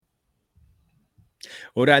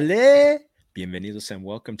Orale! Bienvenidos and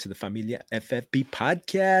welcome to the Familia FFB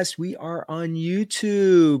podcast. We are on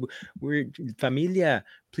YouTube. We're Familia.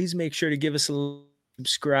 Please make sure to give us a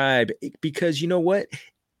subscribe because you know what?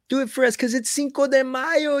 Do it for us because it's Cinco de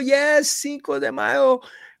Mayo. Yes, Cinco de Mayo.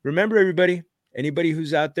 Remember, everybody, anybody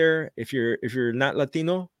who's out there, if you're not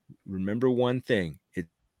Latino, remember one thing.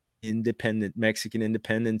 Mexican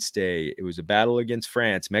Independence Day. It was a battle against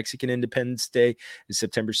France. Mexican Independence Day is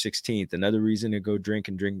September 16th. Another reason to go drink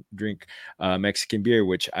Mexican beer,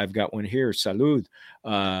 which I've got one here. Salud.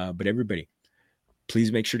 But everybody,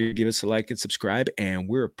 please make sure to give us a like and subscribe. And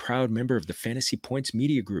we're a proud member of the Fantasy Points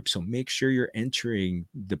Media Group. So make sure you're entering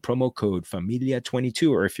the promo code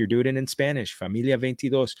Familia22, or if you're doing it in Spanish,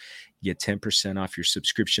 Familia22, get 10% off your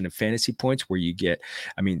subscription of Fantasy Points, where you get,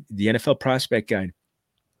 the NFL Prospect Guide.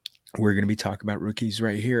 We're going to be talking about rookies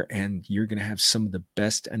right here, and you're going to have some of the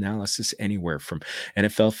best analysis anywhere from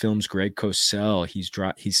NFL Films. Greg Cosell,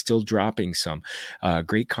 he's still dropping some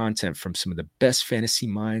great content from some of the best fantasy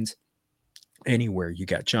minds anywhere. You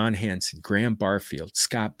got John Hansen, Graham Barfield,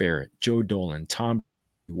 Scott Barrett, Joe Dolan, Tom,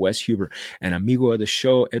 Wes Huber, and amigo of the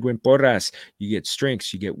show, Edwin Porras. You get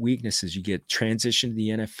strengths, you get weaknesses, you get transition to the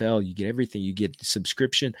NFL, you get everything. You get the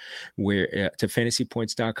subscription to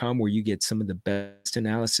fantasypoints.com, where you get some of the best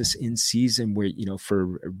analysis in season, where,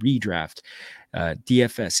 for redraft,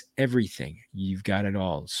 DFS, everything. You've got it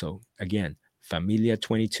all. So again,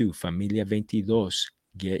 Familia22, Familia22.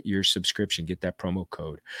 Get your subscription, get that promo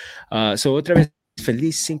code. So otra vez,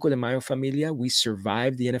 Feliz Cinco de Mayo, familia. We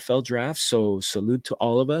survived the NFL draft, so salute to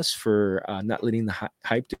all of us for not letting the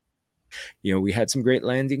hype. We had some great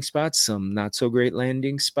landing spots, some not so great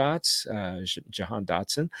landing spots. Jahan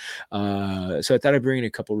Dotson. So I thought I'd bring in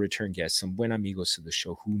a couple return guests, some buen amigos of the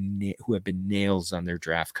show who have been nails on their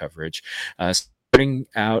draft coverage. Starting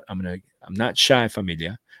out, I'm not shy,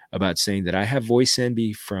 familia, about saying that I have voice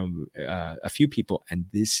envy from a few people, and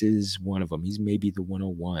this is one of them. He's maybe the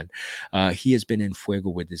 101. He has been in fuego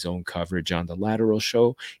with his own coverage on the Lateral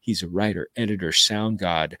Show. He's a writer, editor, sound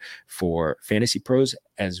god for Fantasy Pros,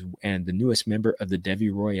 and the newest member of the Devi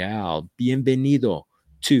Royale. Bienvenido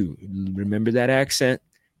to, remember that accent,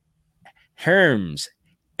 Herms.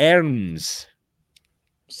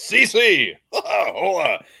 CC.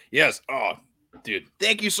 Hola. Yes. Oh, dude,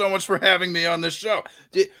 thank you so much for having me on this show.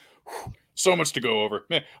 So much to go over.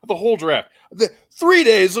 Man, the whole draft. 3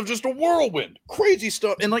 days of just a whirlwind. Crazy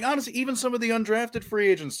stuff. And honestly, even some of the undrafted free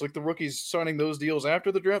agents, like the rookies signing those deals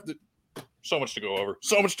after the draft. So much to go over.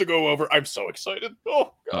 So much to go over. I'm so excited.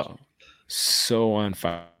 Oh, gosh. So on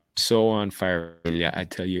fire. So on fire. Yeah, I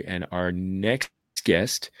tell you. And our next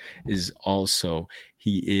guest is also,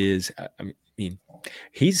 he's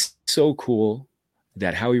so cool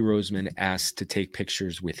that Howie Roseman asked to take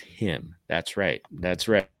pictures with him. That's right.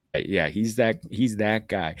 Yeah, he's that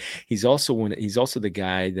guy. He's also the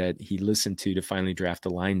guy that he listened to finally draft a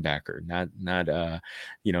linebacker, not a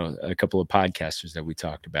couple of podcasters that we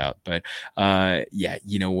talked about. But yeah,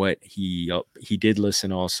 you know what? He did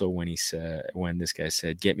listen also when this guy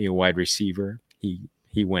said, "Get me a wide receiver."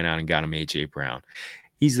 He went out and got him AJ Brown.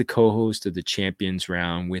 He's the co-host of the Champions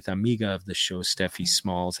Round with amiga of the show, Steffi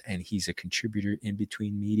Smalls, and he's a contributor in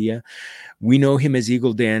Between Media. We know him as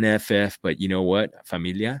Eagle Dan FF, but you know what,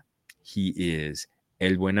 familia? He is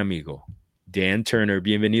el buen amigo, Dan Turner.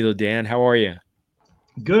 Bienvenido, Dan. How are you?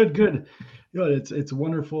 Good. It's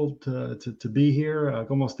wonderful to be here.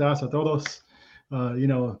 ¿Cómo estás a todos?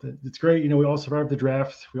 It's great. We all survived the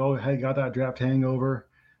draft. We all got that draft hangover.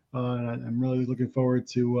 And I'm really looking forward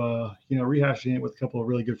to rehashing it with a couple of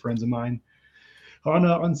really good friends of mine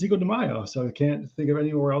on Cinco de Mayo. So I can't think of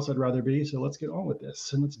anywhere else I'd rather be. So let's get on with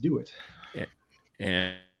this and let's do it.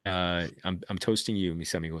 And I'm toasting you,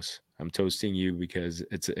 mis amigos. I'm toasting you because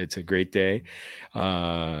it's a great day.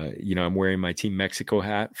 I'm wearing my Team Mexico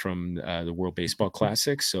hat from the World Baseball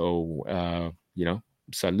Classic. So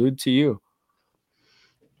salud to you.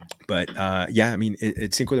 But yeah,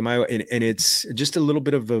 it's Cinco de Mayo, and it's just a little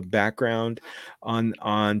bit of a background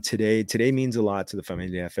on today. Today means a lot to the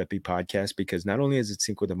Familia FFB podcast because not only is it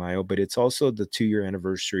Cinco de Mayo, but it's also the 2-year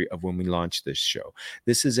anniversary of when we launched this show.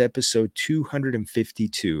 This is episode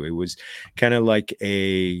 252. It was kind of like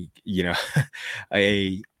a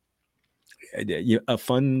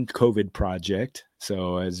fun COVID project.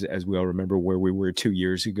 So as we all remember where we were 2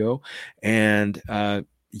 years ago, and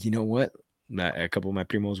you know what? A couple of my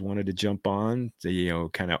primos wanted to jump on to,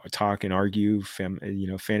 kind of talk and argue,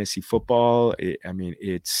 fantasy football.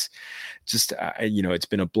 It's just, it's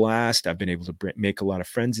been a blast. I've been able to make a lot of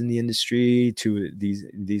friends in the industry.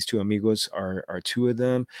 These two amigos are two of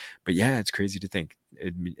them. But yeah, it's crazy to think.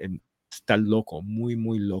 está loco, muy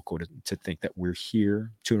loco to think that we're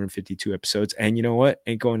here, 252 episodes. And you know what?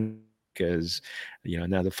 Ain't going because,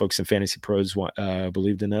 now the folks in Fantasy Pros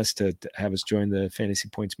believed in us to have us join the Fantasy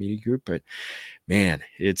Points Media Group. But man,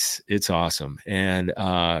 it's awesome. And,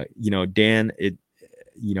 Dan,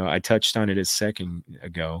 I touched on it a second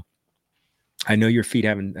ago. I know your feet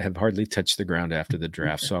have hardly touched the ground after the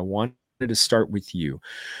draft. So I wanted to start with you.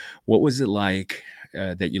 What was it like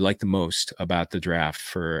that you liked the most about the draft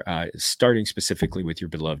for starting specifically with your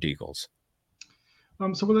beloved Eagles?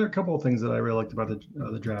 So there are a couple of things that I really liked about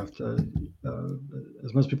the draft.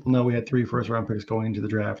 As most people know, we had 3 first-round picks going into the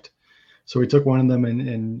draft. So we took one of them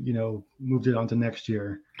and moved it on to next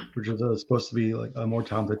year, which was supposed to be like a more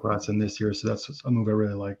talented class than this year. So that's a move I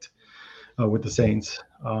really liked with the Saints.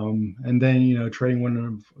 And then, trading one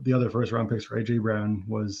of the other first-round picks for A.J. Brown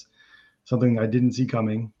was something I didn't see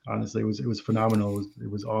coming. Honestly, it was phenomenal. It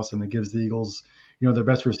was awesome. It gives the Eagles, their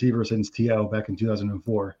best receiver since T.O. back in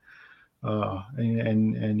 2004. Wow.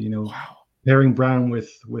 Pairing Brown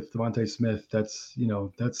with Devontae Smith, that's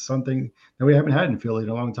something that we haven't had in Philly in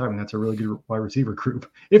a long time, and that's a really good wide receiver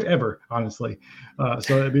group, if ever, honestly.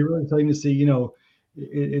 So it'd be really exciting to see.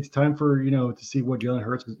 It's time for to see what Jalen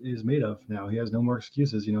Hurts is made of now. He has no more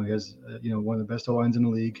excuses. He has one of the best O-lines in the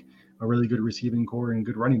league, a really good receiving core, and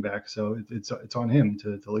good running back. So it's on him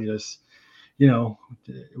to lead us.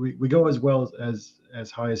 We go as well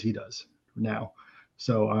as high as he does now.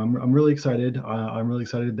 So I'm really excited. I'm really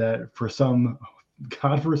excited that for some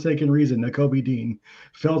godforsaken reason, Nakobe Dean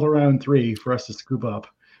fell to round 3 for us to scoop up,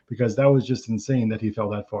 because that was just insane that he fell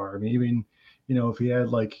that far. I mean, even if he had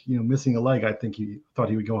missing a leg, I think he thought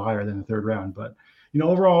he would go higher than the 3rd round. But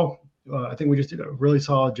overall, I think we just did a really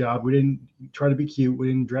solid job. We didn't try to be cute. We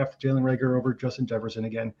didn't draft Jalen Reagor over Justin Jefferson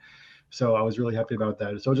again. So I was really happy about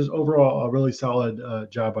that. So just overall, a really solid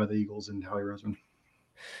job by the Eagles and Howie Roseman.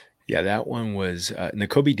 Yeah, that one was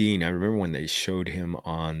Nakobe Dean. I remember when they showed him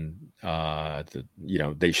on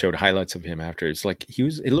they showed highlights of him after. It's like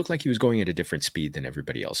it looked like he was going at a different speed than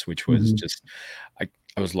everybody else, which was just, I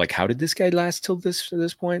was like, how did this guy last till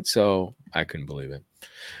this point? So I couldn't believe it.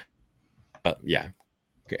 Yeah.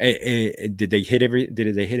 Did they hit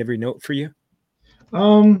every note for you?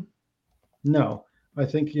 No, I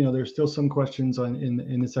think, there's still some questions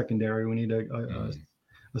in the secondary. We need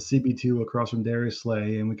a CB2 across from Darius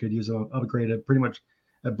Slay, and we could use an upgrade at pretty much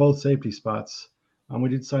at both safety spots. We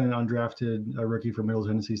did sign an undrafted rookie from Middle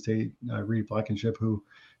Tennessee State, Reed Blankenship, who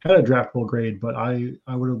had a draftable grade, but I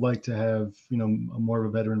would have liked to have, more of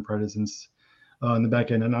a veteran presence in the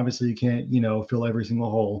back end. And obviously you can't, fill every single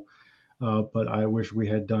hole, but I wish we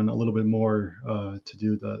had done a little bit more to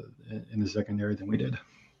do in the secondary than we did.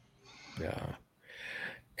 Yeah.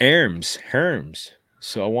 Herms.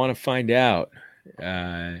 So I want to find out.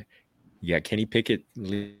 You got Kenny Pickett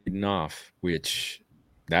leading off, and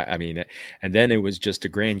then it was just a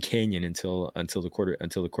Grand Canyon until the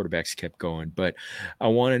quarterbacks kept going. But I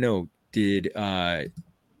want to know,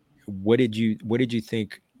 what did you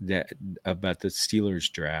think about the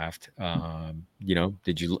Steelers draft?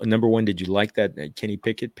 Did you like that Kenny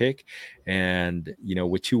Pickett pick? And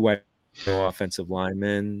with 2 wide offensive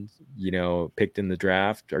linemen, picked in the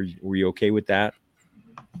draft, were you okay with that?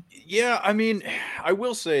 Yeah, I mean, I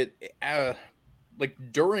will say,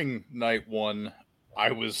 during night 1,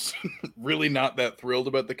 I was really not that thrilled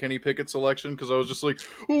about the Kenny Pickett selection, because I was just like,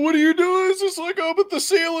 well, what are you doing? Is this like up at the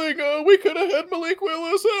ceiling? We could have had Malik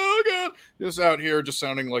Willis. Oh, God. Just out here just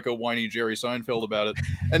sounding like a whiny Jerry Seinfeld about it.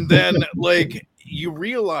 And then, you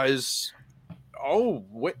realize, oh,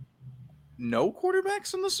 what? No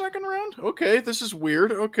quarterbacks in the 2nd round? Okay, this is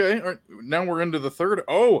weird. Okay, now we're into the 3rd.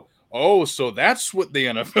 Oh, so that's what the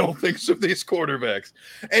NFL thinks of these quarterbacks.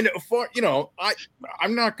 And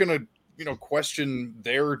I'm not gonna question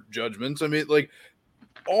their judgments. I mean,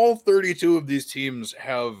 all 32 of these teams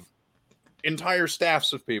have entire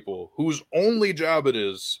staffs of people whose only job it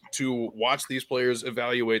is to watch these players,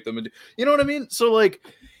 evaluate them, and you know what I mean? So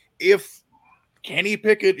if Kenny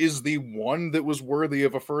Pickett is the one that was worthy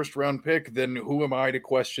of a 1st round pick, then who am I to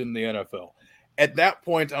question the NFL? At that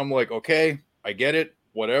point, I'm like, okay, I get it.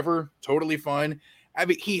 Whatever, totally fine. I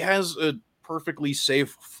mean, he has a perfectly safe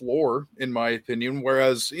floor, in my opinion,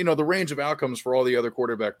 whereas, the range of outcomes for all the other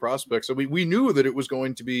quarterback prospects, I mean, we knew that it was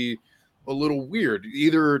going to be a little weird.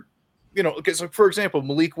 Either, because, for example,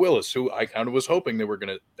 Malik Willis, who I kind of was hoping they were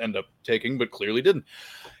going to end up taking, but clearly didn't.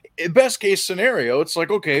 Best case scenario, it's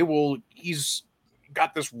like, okay, well, he's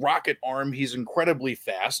got this rocket arm. He's incredibly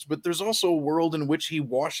fast, but there's also a world in which he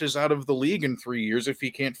washes out of the league in 3 years if he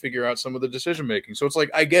can't figure out some of the decision making. So it's like,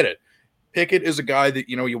 I get it. Pickett is a guy that,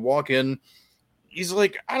 you walk in, he's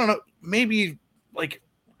like, I don't know, maybe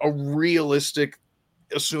a realistic,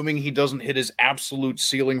 assuming he doesn't hit his absolute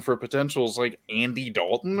ceiling for potentials, like Andy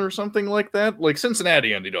Dalton or something like that, like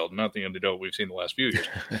Cincinnati Andy Dalton, not the Andy Dalton we've seen the last few years.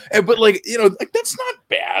 But like, like that's not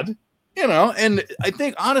bad, And I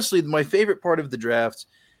think honestly, my favorite part of the draft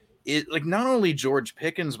is like not only George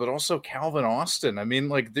Pickens but also Calvin Austin. I mean,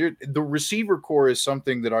 like the receiver core is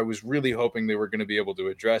something that I was really hoping they were going to be able to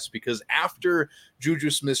address, because after Juju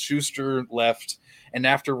Smith-Schuster left and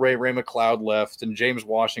after Ray McLeod left and James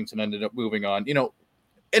Washington ended up moving on,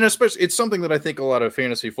 and especially it's something that I think a lot of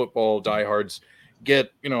fantasy football diehards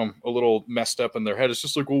get, a little messed up in their head. It's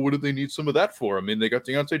just like, well, what did they need some of that for? I mean, they got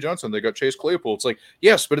Deontay Johnson, they got Chase Claypool. It's like,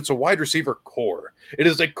 yes, but it's a wide receiver core. It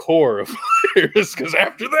is a core of players, because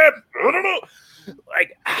after that, I don't know.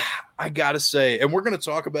 Like, I gotta say, and we're gonna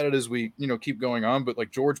talk about it as we, keep going on, but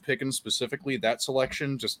like George Pickens specifically, that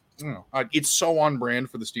selection just, it's so on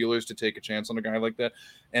brand for the Steelers to take a chance on a guy like that,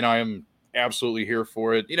 and I am absolutely here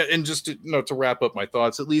for it. And just to wrap up my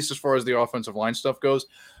thoughts, at least as far as the offensive line stuff goes,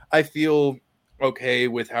 I feel okay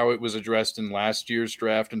with how it was addressed in last year's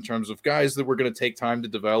draft in terms of guys that were going to take time to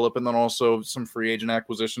develop, and then also some free agent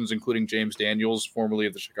acquisitions, including James Daniels, formerly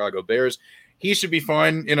of the Chicago Bears. He should be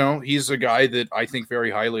fine. He's a guy that I think very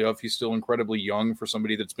highly of. He's still incredibly young for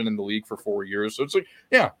somebody that's been in the league for 4 years. So it's like,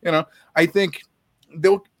 I think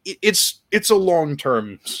it's a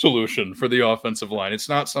long-term solution for the offensive line. It's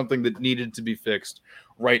not something that needed to be fixed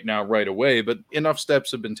right now, right away, but enough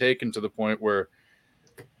steps have been taken to the point where,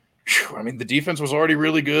 I mean, the defense was already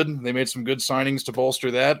really good. They made some good signings to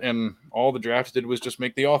bolster that, and all the draft did was just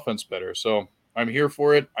make the offense better. So I'm here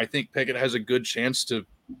for it. I think Pickett has a good chance to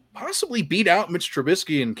possibly beat out Mitch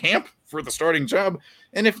Trubisky in camp for the starting job.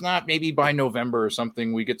 And if not, maybe by November or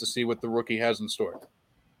something, we get to see what the rookie has in store.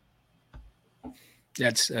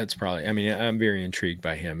 That's probably, I mean, I'm very intrigued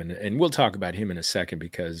by him, and we'll talk about him in a second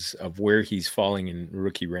because of where he's falling in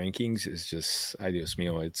rookie rankings is just, ay Dios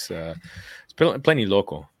mío, it's plenty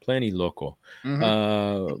local.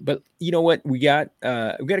 Mm-hmm. But you know what, we got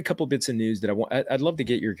a couple bits of news that I'd love to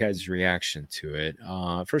get your guys' reaction to it.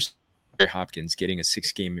 First, Hopkins getting a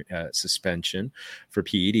 6-game suspension for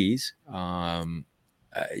PEDs.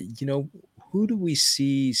 Who do we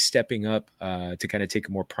see stepping up to kind of take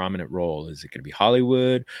a more prominent role? Is it going to be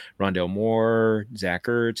Hollywood, Rondell Moore, Zach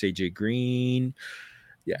Ertz, AJ Green?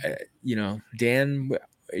 Yeah, Dan,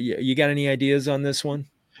 you got any ideas on this one?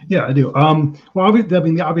 Yeah, I do. Well,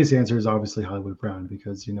 the obvious answer is obviously Hollywood Brown,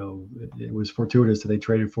 because it was fortuitous that they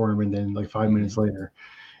traded for him, and then like 5 minutes later,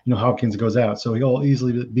 Hopkins goes out, so he'll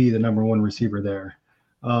easily be the number one receiver there.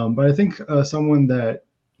 But I think someone that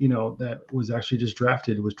that was actually just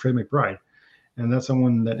drafted was Trey McBride, and that's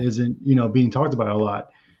someone that isn't being talked about a lot.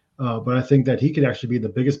 But I think that he could actually be the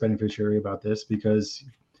biggest beneficiary about this, because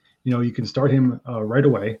you can start him right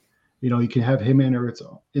away. You can have him and Ertz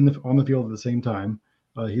on the field at the same time.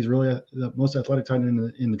 He's really the most athletic tight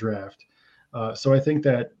end in the draft. So I think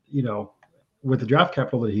that with the draft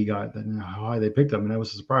capital that he got and how high they picked him, and I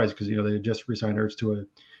was surprised because they had just re-signed Ertz to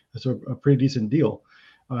a pretty decent deal,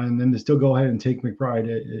 and then to still go ahead and take McBride,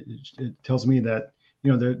 it tells me that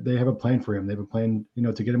they have a plan for him. They have a plan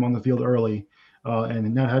to get him on the field early,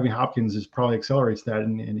 and not having Hopkins is probably accelerates that,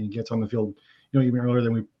 and he gets on the field even earlier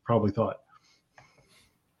than we probably thought.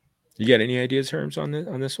 You got any ideas, Herms,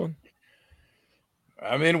 on this one?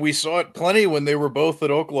 I mean, we saw it plenty when they were both at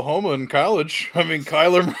Oklahoma in college. I mean,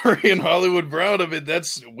 Kyler Murray and Hollywood Brown. I mean,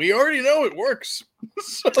 we already know it works.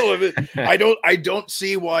 So I don't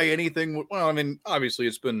see why anything. Well, I mean, obviously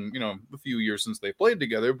it's been a few years since they played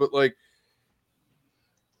together, but like,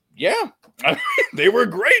 yeah, I mean, they were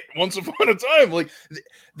great once upon a time. Like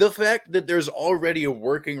the fact that there's already a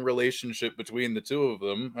working relationship between the two of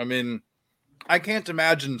them. I mean, I can't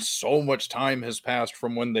imagine so much time has passed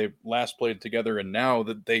from when they last played together and now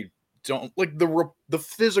that they don't like the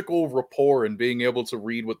physical rapport and being able to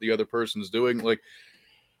read what the other person's doing. Like,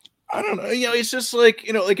 I don't know, it's just like,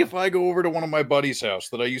 like if I go over to one of my buddies' house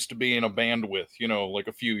that I used to be in a band with, like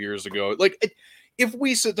a few years ago, like if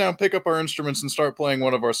we sit down, pick up our instruments and start playing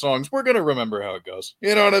one of our songs, we're going to remember how it goes.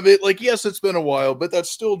 You know what I mean? Like, yes, it's been a while, but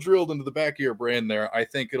that's still drilled into the back of your brain there. I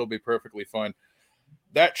think it'll be perfectly fine.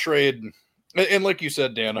 That trade. And like you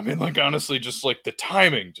said, Dan, I mean, like, honestly, just like the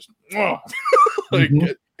timing, just like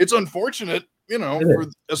it's unfortunate,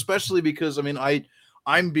 especially because, I mean,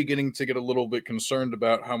 I'm beginning to get a little bit concerned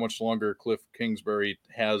about how much longer Cliff Kingsbury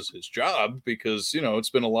has his job, because, it's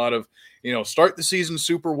been a lot of, start the season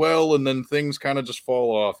super well and then things kind of just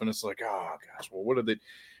fall off. And it's like, oh, gosh, well, what did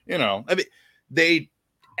they, I mean,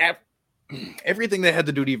 everything they had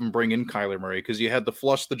to do to even bring in Kyler Murray, because you had to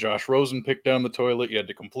flush the Josh Rosen pick down the toilet. You had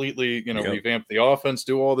to completely, revamp the offense,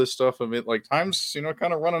 do all this stuff. I mean, like time's,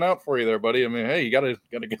 kind of running out for you there, buddy. I mean, hey, you gotta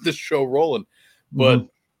get this show rolling. But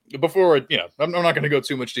before I'm not going to go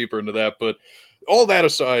too much deeper into that. But all that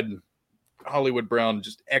aside, Hollywood Brown,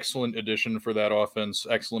 just excellent addition for that offense,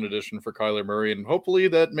 excellent addition for Kyler Murray, and hopefully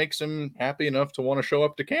that makes him happy enough to want to show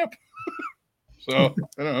up to camp. So,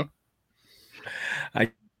 I don't know.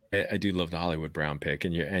 I do love the Hollywood Brown pick,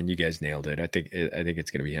 and you guys nailed it. I think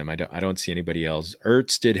it's going to be him. I don't see anybody else. I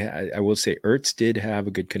will say Ertz did have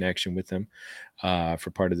a good connection with him for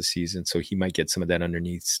part of the season, so he might get some of that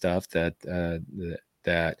underneath stuff that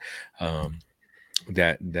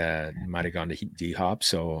might have gone to D Hop.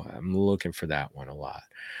 So I'm looking for that one a lot.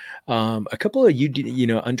 A couple of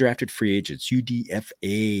undrafted free agents,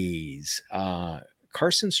 UDFAs.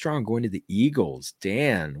 Carson Strong going to the Eagles.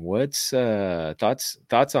 Dan, what's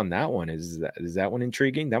thoughts on that one? Is that one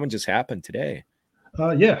intriguing? That one just happened today.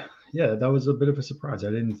 Yeah, that was a bit of a surprise.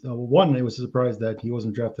 I didn't. One, it was a surprise that he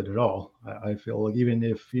wasn't drafted at all. I feel like even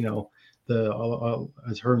if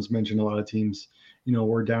as Herms mentioned, a lot of teams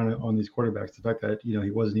were down on these quarterbacks. The fact that he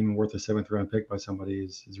wasn't even worth a 7th round pick by somebody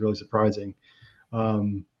is really surprising.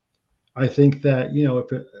 I think that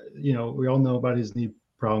if we all know about his knee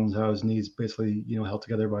problems, how his knees basically held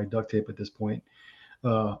together by duct tape at this point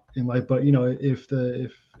in life. But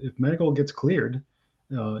if medical gets cleared,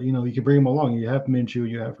 you can bring him along. You have Minshew,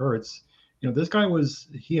 you have Hurts. This guy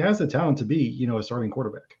he has the talent to be a starting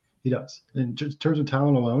quarterback. He does. In terms of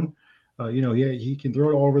talent alone, he can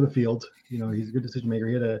throw it all over the field. He's a good decision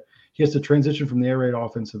maker. He has to transition from the air raid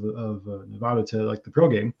offense of Nevada to like the pro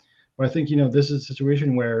game. But I think this is a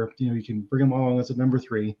situation where you can bring him along as a number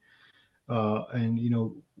 3.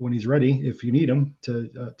 And when he's ready, if you need him to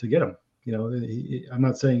get him, I'm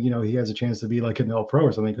not saying he has a chance to be like an All Pro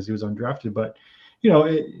or something because he was undrafted, but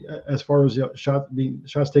as far as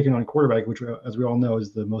shots taken on quarterback, which as we all know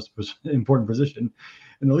is the most important position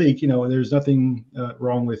in the league, there's nothing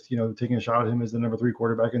wrong with taking a shot at him as the number 3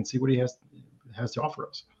 quarterback and see what he has to offer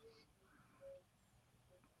us.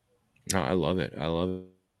 Oh, I love it.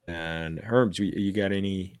 And Herms, you got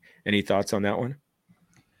any thoughts on that one?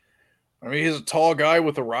 I mean, he's a tall guy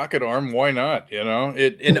with a rocket arm. Why not?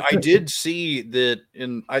 And I did see that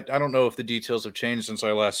I don't know if the details have changed since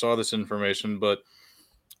I last saw this information, but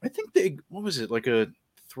I think what was it? Like a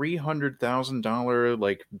 $300,000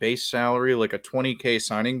 like base salary, like a $20K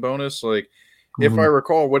signing bonus. Like if I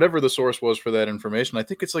recall, whatever the source was for that information, I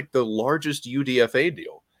think it's like the largest UDFA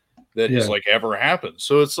deal that has like ever happened.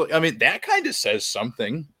 So it's like, I mean, that kind of says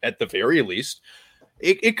something at the very least.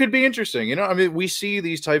 It could be interesting. I mean, we see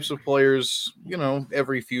these types of players,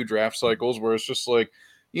 every few draft cycles where it's just like,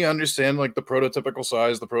 you understand like the prototypical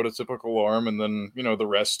size, the prototypical arm, and then, the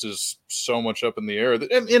rest is so much up in the air.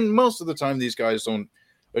 And most of the time, these guys don't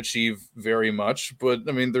achieve very much. But,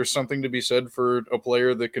 I mean, there's something to be said for a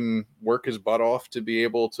player that can work his butt off to be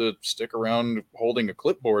able to stick around holding a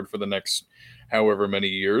clipboard for the next however many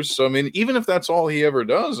years. So, I mean, even if that's all he ever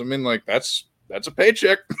does, I mean, like, that's a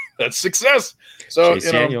paycheck. That's success. So,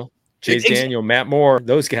 Chase Daniel, Matt Moore,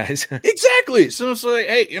 those guys. Exactly. So it's like,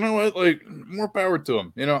 hey, you know what? Like, more power to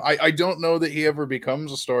him. I don't know that he ever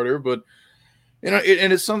becomes a starter, but and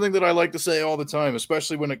it's something that I like to say all the time,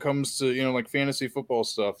 especially when it comes to like fantasy football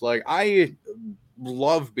stuff. Like, I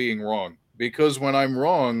love being wrong because when I'm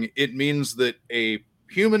wrong, it means that a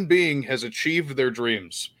human being has achieved their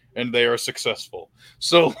dreams and they are successful.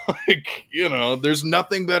 So, like, there's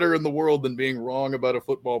nothing better in the world than being wrong about a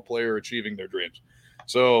football player achieving their dreams.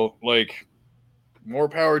 So, like, more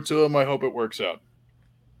power to him. I hope it works out.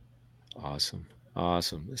 Awesome.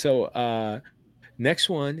 So, next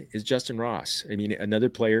one is Justin Ross. I mean, another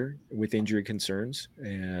player with injury concerns,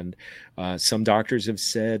 and some doctors have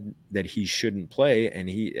said that he shouldn't play, and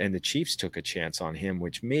the Chiefs took a chance on him,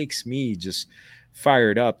 which makes me just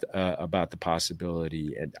fired up about the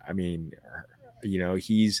possibility. And I mean,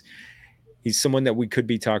 he's someone that we could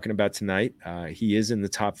be talking about tonight. He is in the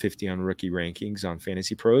top 50 on rookie rankings on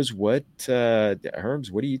Fantasy Pros. What,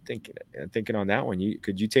 Herms, what are you thinking on that one?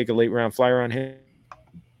 Could you take a late round flyer on him?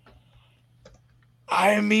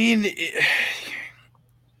 I mean,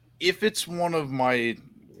 if it's one of my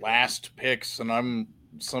last picks and I'm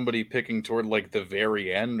somebody picking toward like the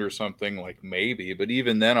very end or something, like maybe, but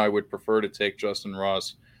even then I would prefer to take Justin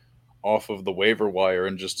Ross off of the waiver wire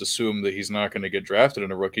and just assume that he's not going to get drafted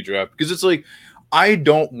in a rookie draft, because it's like, I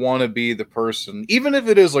don't want to be the person, even if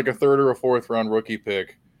it is like a 3rd or a 4th round rookie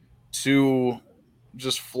pick, to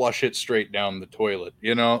just flush it straight down the toilet,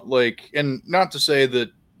 like, and not to say that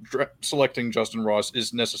selecting Justin Ross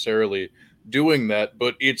is necessarily doing that,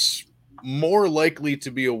 but it's more likely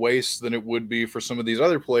to be a waste than it would be for some of these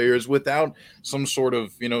other players without some sort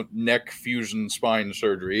of, neck fusion spine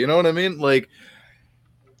surgery. You know what I mean? Like,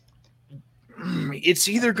 it's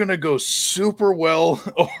either going to go super well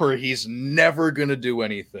or he's never going to do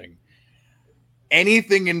anything.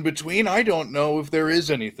 Anything in between, I don't know if there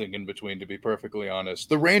is anything in between, to be perfectly honest.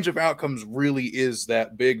 The range of outcomes really is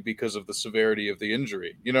that big because of the severity of the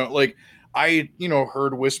injury. Like, I,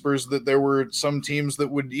 heard whispers that there were some teams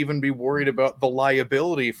that would even be worried about the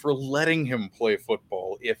liability for letting him play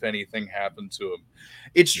football if anything happened to him.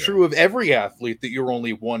 It's true of every athlete that you're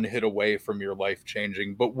only one hit away from your life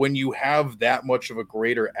changing, but when you have that much of a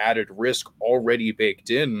greater added risk already baked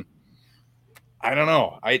in, I don't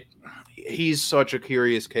know. He's such a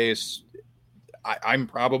curious case. I'm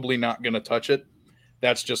probably not going to touch it.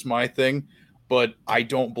 That's just my thing. But I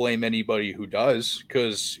don't blame anybody who does,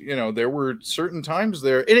 because, there were certain times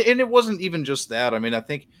there. And it wasn't even just that. I mean, I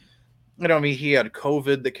think, he had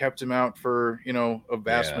COVID that kept him out for, a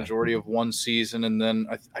vast majority of one season. And then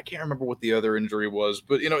I can't remember what the other injury was.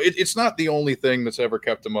 But, it's not the only thing that's ever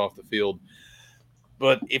kept him off the field.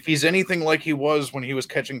 But if he's anything like he was when he was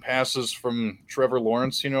catching passes from Trevor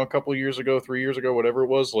Lawrence, a couple of years ago, 3 years ago, whatever it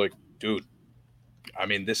was, like, dude, I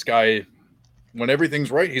mean, this guy, when everything's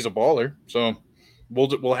right, he's a baller. So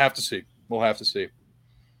we'll have to see. We'll have to see.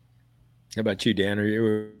 How about you, Dan? Are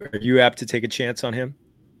you apt to take a chance on him?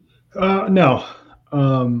 No.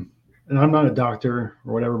 And I'm not a doctor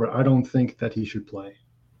or whatever, but I don't think that he should play.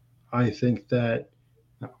 I think that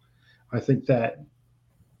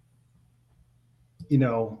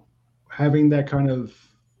having that kind of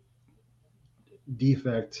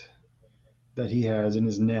defect that he has in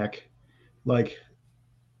his neck, like,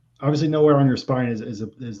 obviously nowhere on your spine is a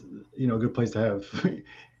good place to have,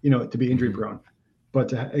 to be injury prone, but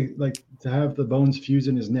to have the bones fuse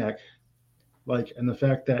in his neck, like, and the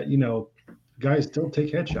fact that, guys still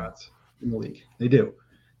take headshots in the league. They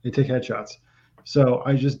take headshots. So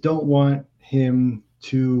I just don't want him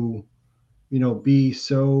to, be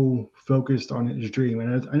so focused on his dream.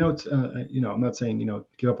 And I know it's, I'm not saying,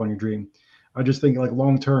 give up on your dream. I just think, like,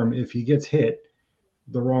 long term, if he gets hit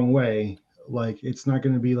the wrong way, like, it's not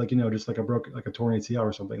going to be like, just like a torn ACL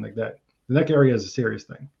or something like that. The neck area is a serious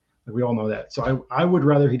thing. Like, we all know that. So I would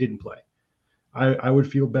rather he didn't play. I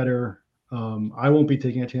would feel better. I won't be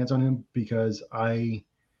taking a chance on him because I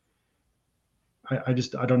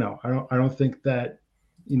don't know. I don't think that,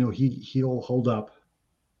 he'll hold up.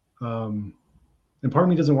 And part of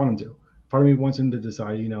me doesn't want him to. Part of me wants him to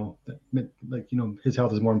decide, that, like, his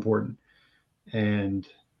health is more important, and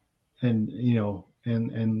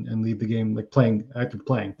leave the game, like, active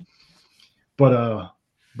playing. But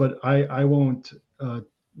I won't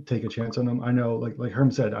take a chance on him. I know, like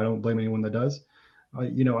Herm said, I don't blame anyone that does.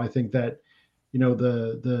 I think that,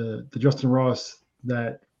 the Justin Ross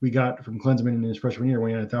that we got from Klinsman in his freshman year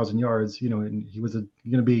when he had 1,000 yards, and he was going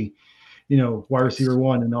to be, wide receiver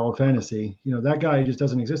one in all of fantasy, that guy just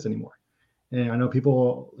doesn't exist anymore. And I know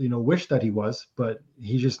people, wish that he was, but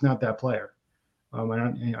he's just not that player. I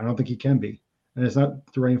don't think he can be, and it's not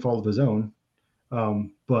through any fault of his own.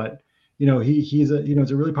 But he's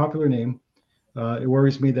it's a really popular name. It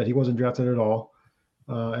worries me that he wasn't drafted at all.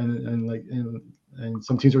 And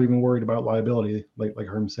some teams are even worried about liability, like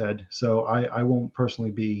Herm said. So I won't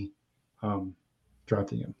personally be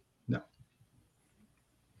drafting him. No.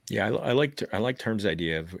 Yeah, I liked Herm's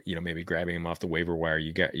idea of, maybe grabbing him off the waiver wire.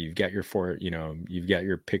 You've got your you've got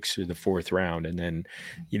your picks through the fourth round, and then,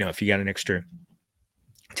 if you got an extra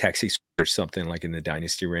taxi or something like in the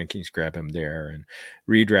dynasty rankings, grab him there. And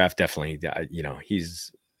redraft, definitely,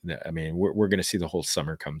 he's. I mean, we're going to see the whole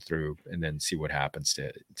summer come through, and then see what happens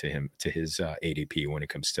to him, to his ADP when it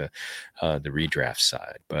comes to the redraft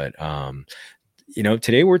side. But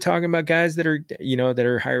today we're talking about guys that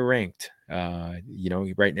are higher ranked.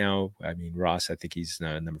 Right now, I mean, Ross, I think he's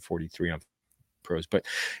number 43 on pros, but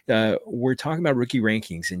we're talking about rookie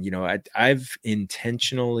rankings, and I've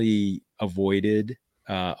intentionally avoided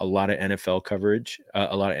a lot of NFL coverage,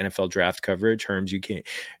 a lot of NFL draft coverage. Herms,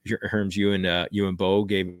 you and Bo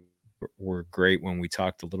were great when we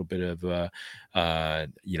talked a little bit of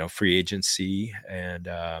free agency, and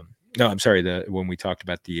no, I'm sorry, when we talked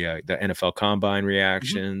about the NFL Combine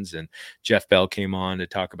reactions, and Jeff Bell came on to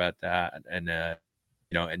talk about that, and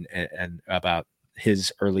and about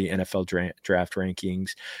his early NFL draft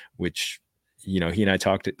rankings, which he and I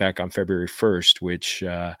talked it back on February 1st, which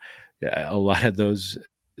a lot of those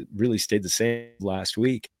really stayed the same last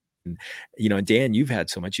week. And, Dan, you've had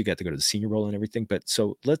so much, you got to go to the Senior Bowl and everything. But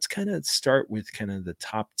so let's kind of start with kind of the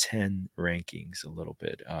top 10 rankings a little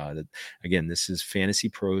bit. Again, this is Fantasy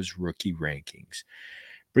Pros rookie rankings.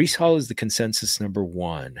 Brees Hall is the consensus number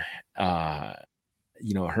one. Herms,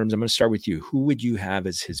 I'm going to start with you. Who would you have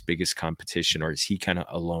as his biggest competition, or is he kind of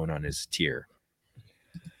alone on his tier?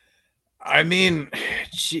 I mean,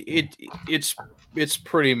 it's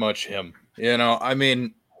pretty much him. I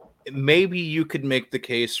mean, maybe you could make the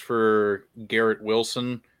case for Garrett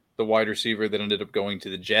Wilson, the wide receiver that ended up going to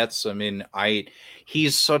the Jets. I mean,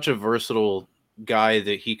 he's such a versatile guy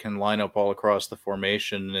that he can line up all across the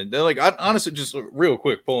formation. And they're like, honestly, just real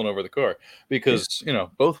quick, pulling over the car because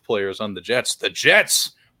both players on the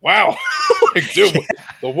Jets. Wow, like, dude,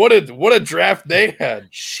 what a draft they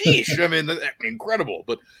had. Sheesh, I mean, incredible.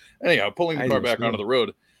 But anyhow, pulling the car back onto the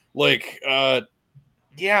road, like,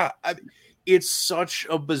 it's such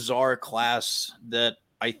a bizarre class that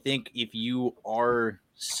I think if you are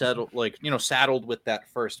saddled with that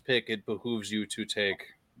first pick, it behooves you to take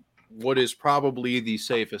what is probably the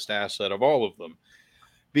safest asset of all of them.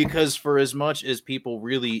 Because for as much as people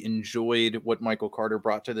really enjoyed what Michael Carter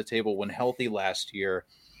brought to the table when healthy last year,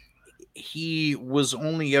 he was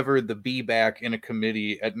only ever the B back in a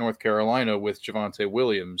committee at North Carolina with Javonte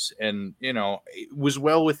Williams. And, it was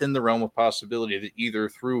well within the realm of possibility that either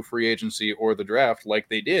through free agency or the draft, like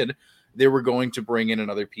they did, they were going to bring in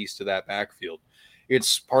another piece to that backfield.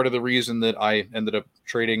 It's part of the reason that I ended up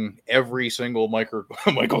trading every single Michael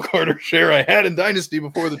Carter share I had in Dynasty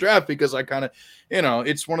before the draft, because I kind of,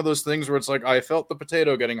 it's one of those things where it's like I felt the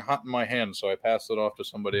potato getting hot in my hand, so I passed it off to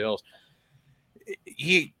somebody else.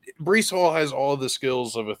 Brees Hall has all the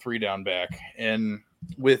skills of a 3-down back, and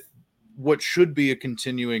with what should be a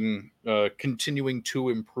continuing to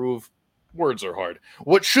improve. Words are hard.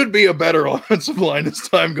 What should be a better offensive line as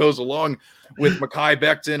time goes along, with Mekhi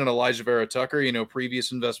Becton and Elijah Vera Tucker,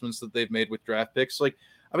 previous investments that they've made with draft picks. Like,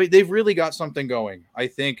 I mean, they've really got something going. I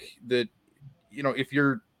think that, if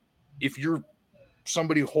you're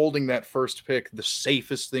somebody holding that first pick, the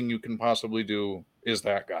safest thing you can possibly do is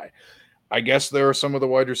that guy. I guess there are some of the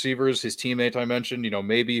wide receivers, his teammate I mentioned,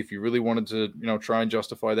 maybe if you really wanted to, try and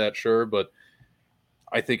justify that, sure. But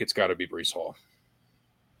I think it's got to be Brees Hall.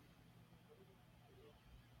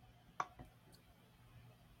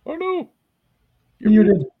 Oh, no. You're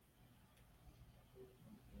muted.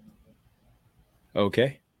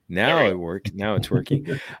 Okay. Now it worked. Now it's working.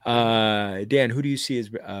 Dan, who do you see as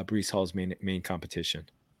Brees Hall's main competition?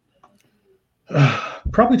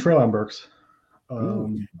 Probably Treylon Burks.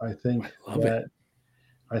 I think that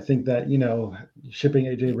shipping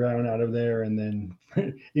AJ Brown out of there and then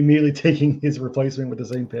immediately taking his replacement with the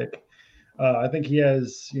same pick. I think he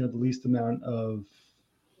has the least amount of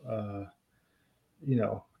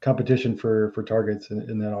competition for targets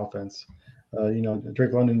in that offense.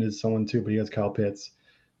 Drake London is someone too, but he has Kyle Pitts.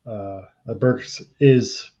 Burks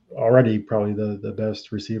is already probably the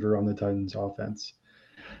best receiver on the Titans offense.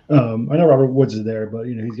 I know Robert Woods is there, but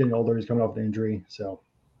he's getting older. He's coming off an injury, so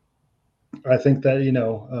I think that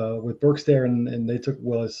with Burks there and they took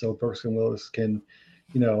Willis, so Burks and Willis can,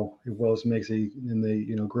 if Willis makes and they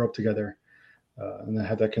grow up together and they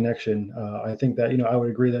have that connection. I think that I would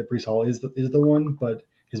agree that Brees Hall is the one, but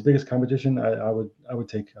his biggest competition, I would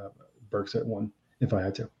take Burks at one if I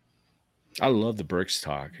had to. I love the Burks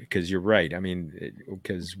talk because you're right. I mean,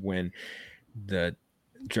 because when the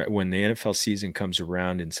NFL season comes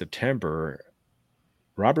around in September,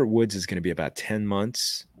 Robert Woods is going to be about 10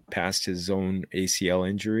 months past his own ACL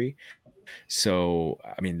injury. So,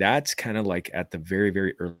 I mean, that's kind of like at the very,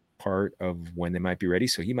 very early part of when they might be ready.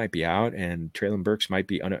 So he might be out, and Treylon Burks might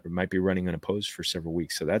be running unopposed for several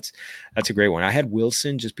weeks. So that's a great one. I had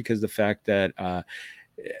Wilson just because of the fact that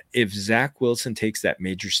if Zach Wilson takes that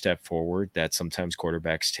major step forward that sometimes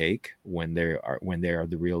quarterbacks take when they are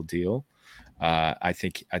the real deal, I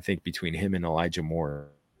think between him and Elijah Moore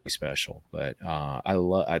special. But I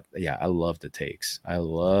love the takes. I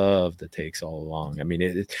love the takes all along. I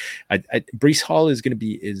mean, Brees Hall is going to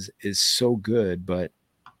be is so good, but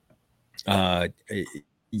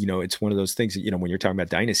it's one of those things that, when you're talking about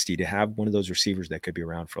dynasty, to have one of those receivers that could be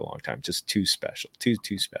around for a long time, just too special.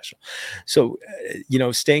 So,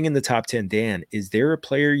 staying in the top 10, Dan, is there a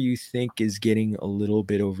player you think is getting a little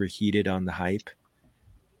bit overheated on the hype?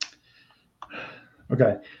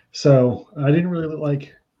 Okay. So I didn't really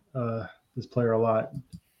like this player a lot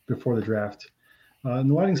before the draft. And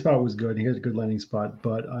the landing spot was good. He has a good landing spot,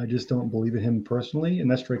 but I just don't believe in him personally, and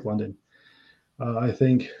that's Drake London. I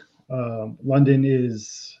think London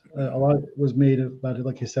is a lot was made about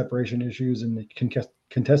like his separation issues and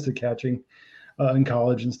contested catching in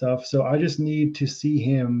college and stuff. So I just need to see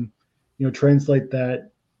him, translate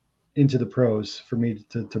that into the pros for me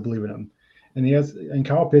to believe in him. And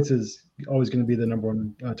Kyle Pitts is always going to be the number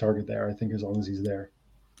one target there, I think, as long as he's there.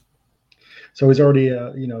 So he's already,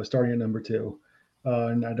 starting at number 2.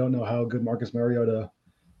 And I don't know how good Marcus Mariota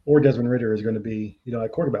or Desmond Ritter is going to be,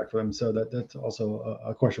 at quarterback for them. So that's also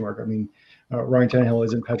a question mark. I mean, Ryan Tannehill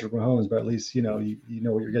isn't Patrick Mahomes, but at least, you know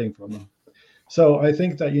what you're getting from them. So I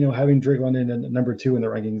think that, having Drake London at number 2 in the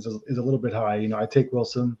rankings is a little bit high. I take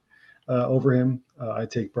Wilson over him. I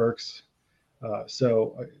take Burks.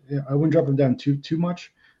 So I wouldn't drop him down too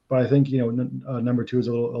much, but I think, number 2 is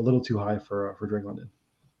a little too high for Drake London.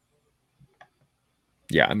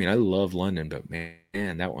 Yeah, I mean, I love London, but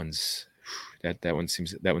man, that one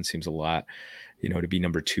seems a lot, to be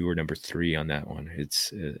number 2 or number 3 on that one.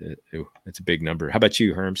 It's a big number. How about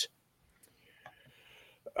you, Herms?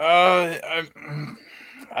 I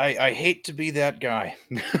hate to be that guy,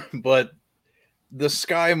 but the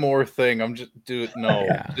Sky Moore thing, I'm just no.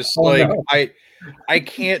 I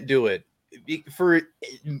can't do it for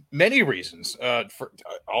many reasons.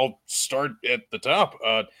 I'll start at the top.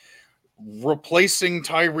 Replacing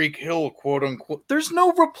Tyreek Hill, quote unquote. There's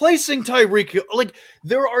no replacing Tyreek Hill. Like,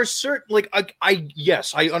 there are certain, like,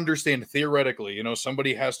 yes, I understand theoretically,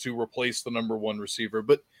 somebody has to replace the number 1 receiver,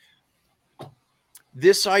 but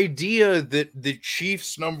this idea that the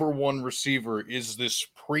Chiefs' number 1 receiver is this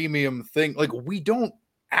premium thing, like, we don't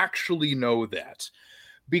actually know that,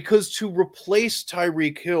 because to replace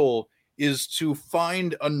Tyreek Hill is to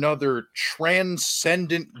find another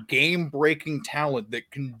transcendent game-breaking talent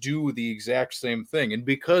that can do the exact same thing. And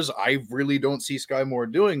because I really don't see Sky Moore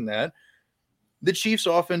doing that, the Chiefs'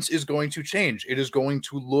 offense is going to change. It is going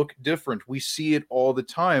to look different. We see it all the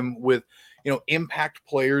time with, impact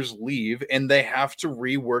players leave, and they have to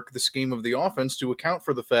rework the scheme of the offense to account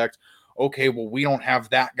for the fact, okay, well, we don't have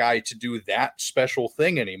that guy to do that special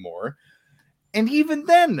thing anymore. And even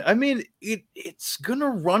then, I mean, it's going to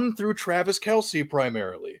run through Travis Kelce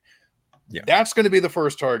primarily. Yeah. That's going to be the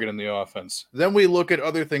first target in the offense. Then we look at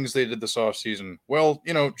other things they did this offseason. Well,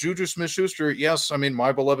 Juju Smith-Schuster, yes, I mean,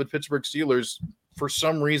 my beloved Pittsburgh Steelers, for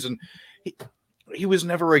some reason, he was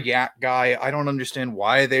never a yak guy. I don't understand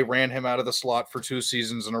why they ran him out of the slot for 2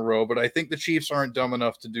 seasons in a row, but I think the Chiefs aren't dumb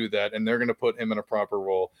enough to do that, and they're going to put him in a proper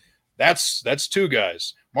role. That's 2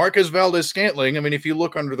 guys. Marquez Valdes-Scantling, I mean, if you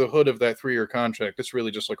look under the hood of that 3-year contract, it's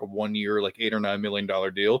really just like a 1-year, like $8 or $9 million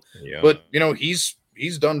deal. Yeah. But,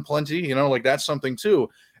 he's done plenty, like that's something too.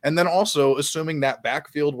 And then also, assuming that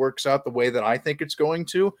backfield works out the way that I think it's going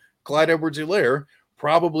to, Clyde Edwards-Helaire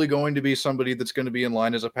probably going to be somebody that's going to be in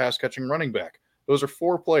line as a pass-catching running back. Those are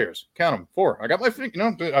 4 players. Count them, 4. I got my,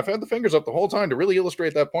 I've had the fingers up the whole time to really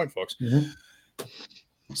illustrate that point, folks.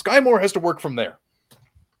 Mm-hmm. Sky Moore has to work from there.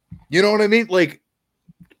 You know what I mean? Like,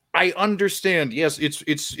 I understand. Yes,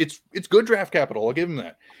 it's good draft capital. I'll give him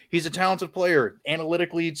that. He's a talented player.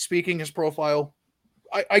 Analytically speaking, his profile,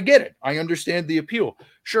 I get it. I understand the appeal.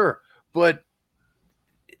 Sure, but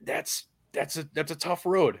that's a tough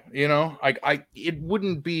road. It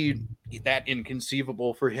wouldn't be that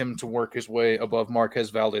inconceivable for him to work his way above Marquez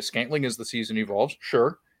Valdes-Scantling as the season evolves.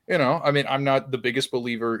 Sure, I mean, I'm not the biggest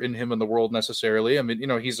believer in him in the world necessarily. I mean,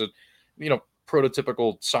 he's a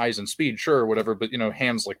prototypical size and speed, sure, whatever, but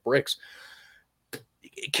hands like bricks.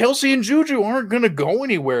 Kelce and Juju aren't going to go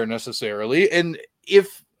anywhere necessarily, and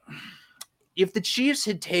if the Chiefs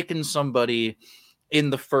had taken somebody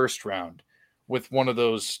in the first round with one of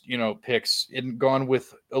those picks and gone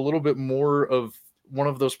with a little bit more of one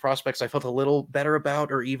of those prospects I felt a little better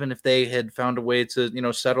about, or even if they had found a way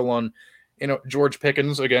to settle on George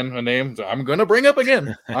Pickens, again, a name I'm going to bring up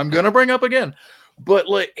again. But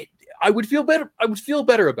like, I would feel better. I would feel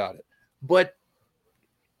better about it. But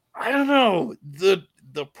I don't know, the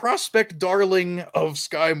prospect darling of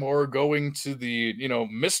Sky Moore going to the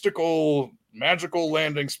mystical, magical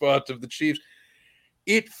landing spot of the Chiefs,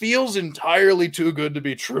 it feels entirely too good to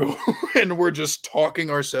be true. And we're just talking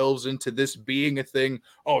ourselves into this being a thing.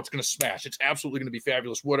 Oh, it's going to smash. It's absolutely going to be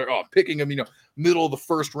fabulous. Picking him, middle of the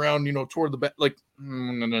first round, toward the back. Like,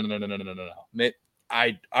 no.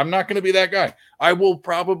 I'm not going to be that guy. I will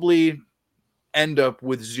probably end up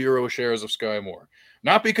with 0 shares of Sky Moore.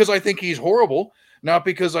 Not because I think he's horrible, not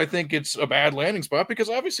because I think it's a bad landing spot, because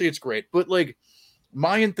obviously it's great. But like,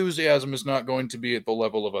 my enthusiasm is not going to be at the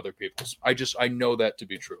level of other people's. I know that to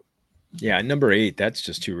be true. Yeah, number 8, that's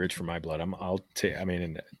just too rich for my blood. I don't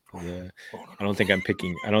think I'm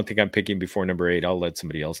picking before number 8. I'll let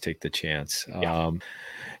somebody else take the chance. Yeah.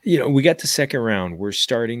 We got the second round. We're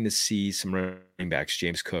starting to see some running backs: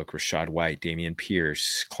 James Cook, Rashad White, Dameon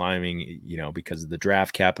Pierce climbing, because of the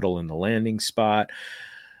draft capital and the landing spot.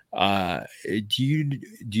 Do you,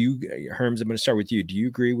 Herms, I'm going to start with you. Do you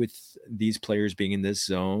agree with these players being in this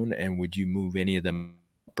zone, and would you move any of them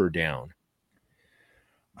up or down?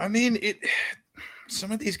 I mean,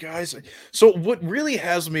 some of these guys. So what really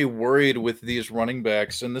has me worried with these running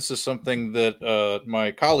backs, and this is something that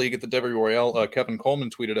my colleague at the Debbie Royale, Kevin Coleman,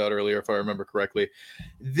 tweeted out earlier, if I remember correctly.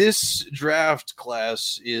 This draft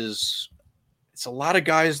class it's a lot of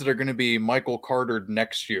guys that are going to be Michael Cartered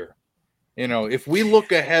next year. If we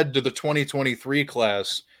look ahead to the 2023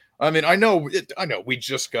 class, I mean, I know we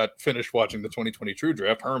just got finished watching the 2022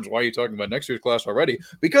 draft. Herms, why are you talking about next year's class already?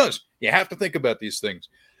 Because you have to think about these things.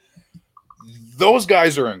 Those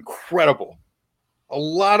guys are incredible. A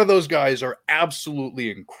lot of those guys are absolutely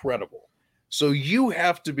incredible. So you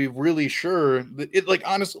have to be really sure that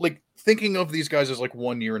honestly, thinking of these guys as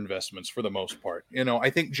 1-year investments for the most part. I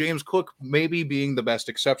think James Cook maybe being the best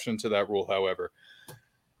exception to that rule. However,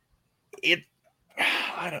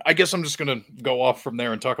 I guess I'm just going to go off from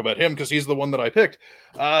there and talk about him because he's the one that I picked.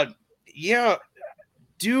 Yeah,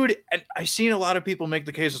 dude, and I've seen a lot of people make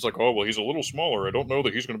the case. It's oh, well, he's a little smaller. I don't know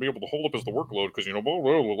that he's going to be able to hold up the workload because,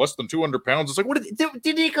 less than 200 pounds. It's what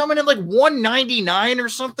did he come in at 199 or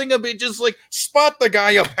something? I mean, just spot the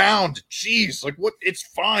guy a pound. Jeez, what? It's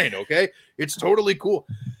fine, okay? It's totally cool.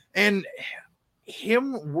 And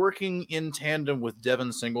him working in tandem with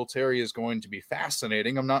Devin Singletary is going to be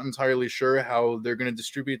fascinating. I'm not entirely sure how they're going to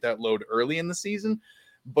distribute that load early in the season,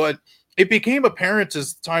 but it became apparent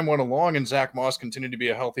as time went along and Zach Moss continued to be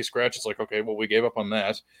a healthy scratch. It's okay, well, we gave up on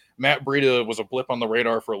that. Matt Breida was a blip on the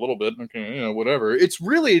radar for a little bit. Okay, whatever. It's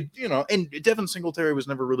really, and Devin Singletary was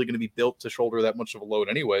never really going to be built to shoulder that much of a load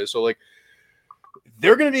anyway. So,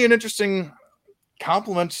 they're going to be an interesting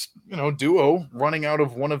complement, duo running out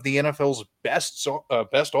of one of the NFL's best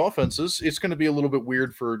offenses. It's going to be a little bit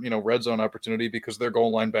weird for, red zone opportunity because their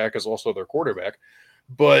goal line back is also their quarterback.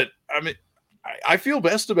 But, I mean, I feel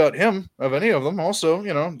best about him of any of them. Also,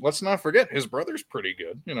 let's not forget his brother's pretty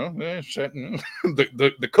good.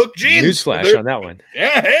 The Cook genes. Newsflash on that one.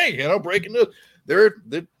 Yeah, hey, breaking news. They're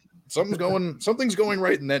something's going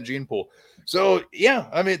right in that gene pool. So yeah,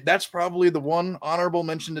 I mean that's probably the one honorable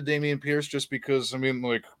mention to Dameon Pierce, just because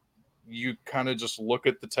you kind of just look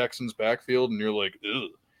at the Texans' backfield and you're ugh.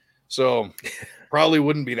 So probably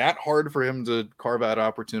wouldn't be that hard for him to carve out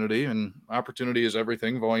opportunity, and opportunity is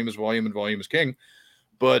everything. Volume is volume, and volume is king.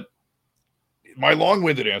 But my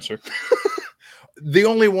long-winded answer, the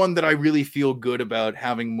only one that I really feel good about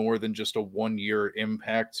having more than just a 1-year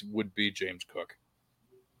impact would be James Cook.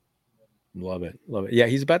 Love it. Yeah,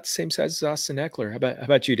 he's about the same size as Austin Eckler. How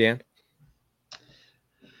about you, Dan?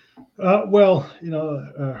 Well,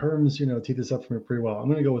 Herms, teed this up for me pretty well. I'm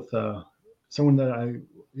going to go with someone that I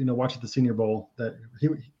watch at the Senior Bowl, that he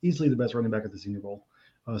easily the best running back at the Senior Bowl.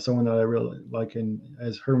 Someone that I really like, and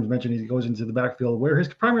as Herms mentioned, he goes into the backfield where his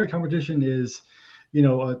primary competition is, a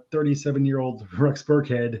 37-year-old Rex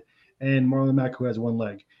Burkhead and Marlon Mack, who has one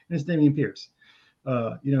leg, and it's Dameon Pierce.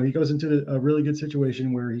 He goes into a really good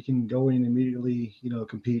situation where he can go in and immediately,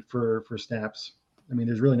 compete for snaps. I mean,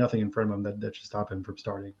 there's really nothing in front of him that should stop him from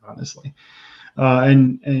starting, honestly. I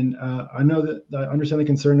know that I understand the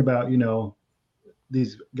concern about,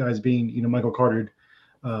 these guys being, Michael Carter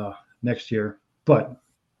next year. But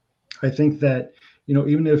I think that,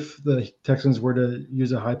 even if the Texans were to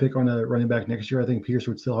use a high pick on a running back next year, I think Pierce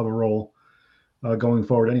would still have a role going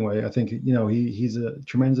forward anyway. I think, he's a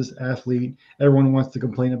tremendous athlete. Everyone wants to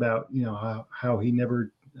complain about, how he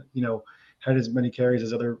never, had as many carries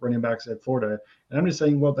as other running backs at Florida. And I'm just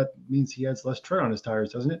saying, well, that means he has less tread on his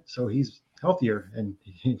tires, doesn't it? So he's healthier and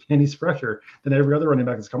he's fresher than every other running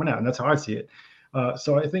back that's coming out. And that's how I see it.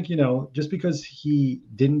 So I think, just because he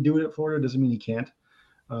didn't do it at Florida doesn't mean he can't.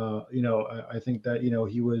 I think that,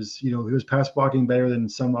 he was pass blocking better than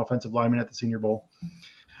some offensive linemen at the Senior Bowl.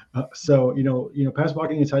 So pass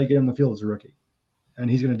blocking is how you get him on the field as a rookie, and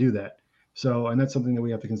he's going to do that. So, and that's something that we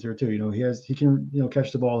have to consider too. He can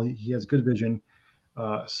catch the ball. He has good vision.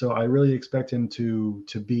 So I really expect him to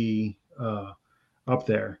be up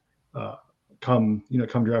there come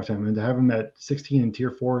draft time, and to have him at 16 in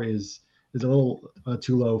tier 4 is a little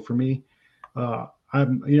too low for me. I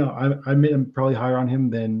made him probably higher on him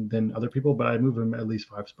than other people, but I'd move him at least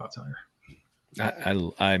 5 spots higher.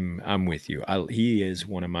 I'm with you. He is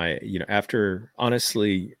one of my, after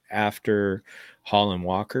Hall and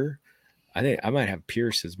Walker, I think I might have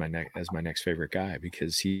Pierce as my next favorite guy,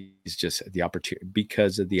 because he's just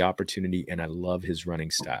because of the opportunity, and I love his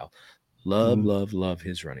running style. Love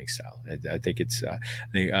his running style. I think it's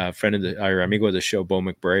the friend of our amigo of the show, Bo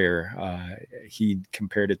McBrayer. He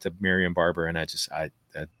compared it to Marion Barber, and I just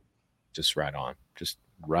right on. Just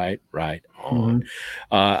right on. Mhm.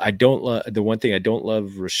 I don't love the one thing I don't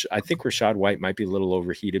love. I think Rashad White might be a little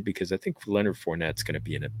overheated because I think Leonard Fournette's going to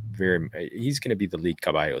be in a he's going to be the lead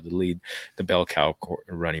caballo, the bell cow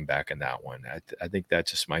running back in that one. I think that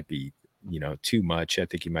just might be, too much. I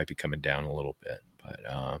think he might be coming down a little bit.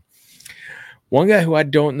 But one guy who I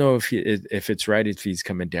don't know if it's right if he's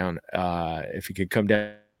coming down, if he could come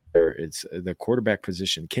down. It's the quarterback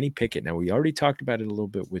position, Kenny Pickett. Now we already talked about it a little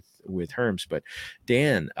bit with Herms, but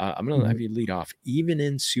Dan, I'm going to have you lead off. Even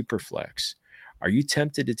in Superflex, are you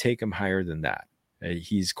tempted to take him higher than that?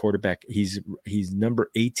 He's quarterback. He's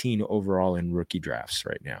number 18 overall in rookie drafts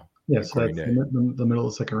right now. Yes, that's the middle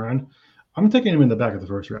of the second round. I'm taking him in the back of the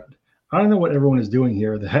first round. I don't know what everyone is doing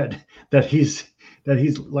here that he's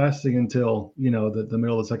lasting until the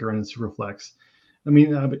middle of the second round in Superflex. I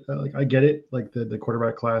mean, I get it. Like the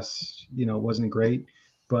quarterback class, wasn't great,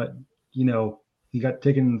 but he got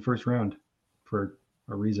taken in the first round for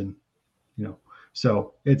a reason.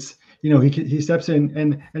 So it's he steps in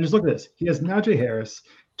and just look at this. He has Najee Harris,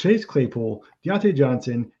 Chase Claypool, Deontay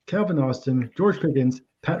Johnson, Calvin Austin, George Pickens,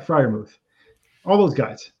 Pat Freiermuth, all those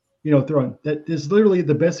guys. Throwing that is literally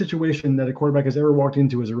the best situation that a quarterback has ever walked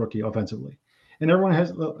into as a rookie offensively. And everyone has,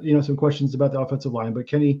 some questions about the offensive line, but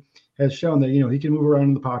Kenny has shown that, he can move around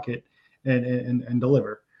in the pocket and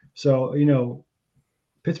deliver. So,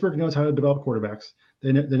 Pittsburgh knows how to develop quarterbacks.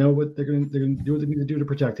 They know what they're going to do what they need to do to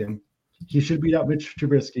protect him. He should beat out Mitch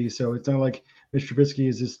Trubisky. So it's not like Mitch Trubisky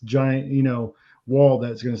is this giant, wall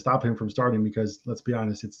that's going to stop him from starting because let's be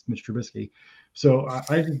honest, it's Mitch Trubisky. So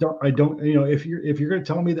I don't, if you're going to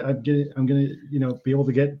tell me that I'm going to, be able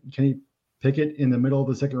to get Kenny Pickett in the middle of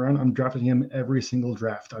the second round, I'm drafting him every single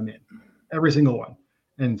draft I'm in, every single one,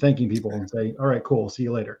 and thanking people and saying, all right, cool, see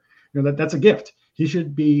you later. That's a gift. He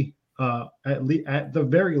should be at the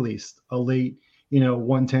very least a late,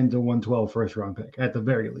 110 to 112 first round pick at the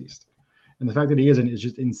very least. And the fact that he isn't is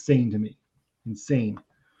just insane to me. Insane.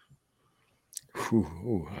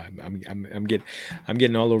 Ooh, I'm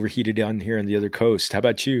getting all overheated down here on the other coast. How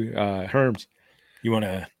about you, Herms? You want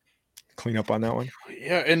to clean up on that one?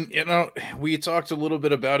 Yeah, and we talked a little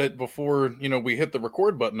bit about it before we hit the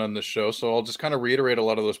record button on this show, so I'll just kind of reiterate a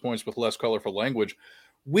lot of those points with less colorful language.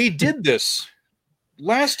 We did this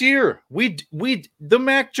last year. The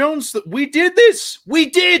Mac Jones, we did this. We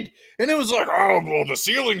did, and it was like, oh well, the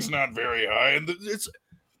ceiling's not very high, and it's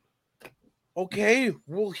okay.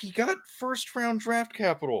 Well, he got first round draft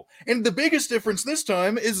capital, and the biggest difference this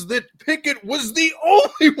time is that Pickett was the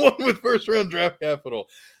only one with first round draft capital.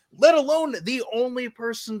 Let alone the only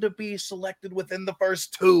person to be selected within the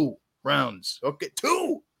first 2 rounds. Okay,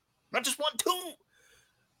 2. Not just 1, 2.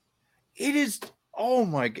 It is, oh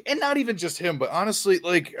my God. And not even just him, but honestly,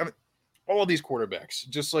 all of these quarterbacks,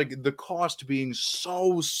 just like the cost being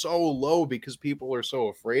so low because people are so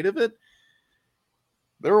afraid of it.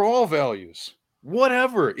 They're all values.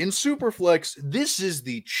 Whatever. In Superflex, this is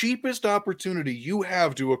the cheapest opportunity you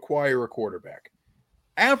have to acquire a quarterback.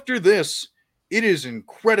 After this, it is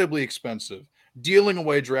incredibly expensive dealing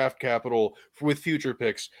away draft capital with future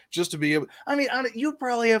picks just to be able. I mean, you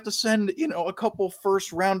probably have to send, a couple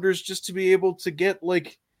first rounders just to be able to get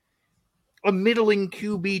like a middling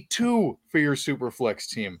QB2 for your Superflex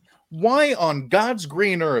team. Why on God's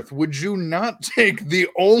green earth would you not take the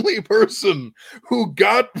only person who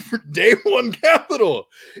got day one capital?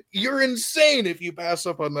 You're insane if you pass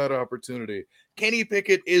up on that opportunity. Kenny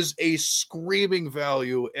Pickett is a screaming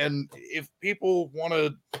value, and if people want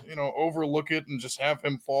to, overlook it and just have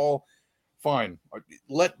him fall, fine.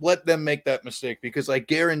 Let them make that mistake, because I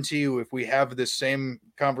guarantee you, if we have this same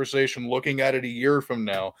conversation looking at it a year from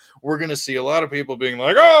now, we're going to see a lot of people being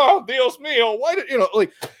like, "Oh, Dios mío, why did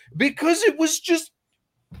because it was just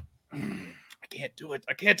I can't do it.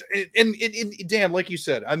 I can't." And Dan, like you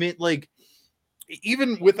said, I mean,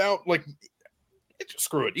 even without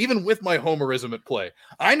screw it. Even with my homerism at play,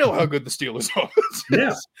 I know how good the Steelers offense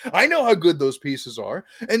is. Yeah. I know how good those pieces are.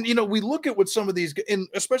 And, we look at what some of these, and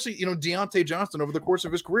especially, Deontay Johnson over the course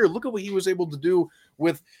of his career, look at what he was able to do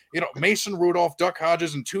with, Mason Rudolph, Duck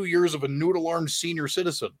Hodges, and 2 years of a noodle-armed senior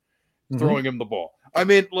citizen throwing him the ball. I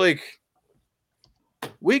mean,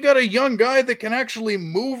 we got a young guy that can actually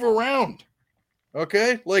move around.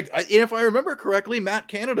 Okay, if I remember correctly, Matt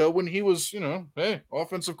Canada, when he was,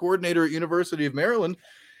 offensive coordinator at University of Maryland,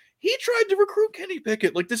 he tried to recruit Kenny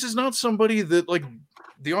Pickett. This is not somebody that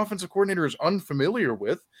the offensive coordinator is unfamiliar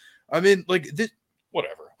with. I mean,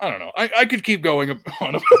 whatever. I don't know. I could keep going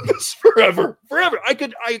on about this forever. I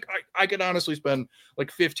could honestly spend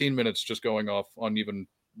 15 minutes just going off on even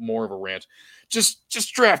more of a rant. Just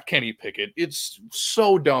draft Kenny Pickett. It's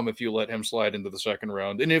so dumb if you let him slide into the second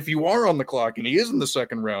round. And if you are on the clock and he is in the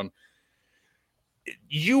second round,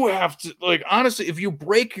 you have to, like, honestly, if you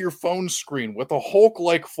break your phone screen with a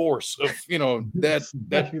Hulk-like force of,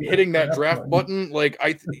 that hitting that draft button, like,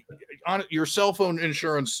 your cell phone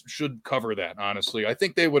insurance should cover that. Honestly, I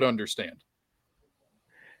think they would understand.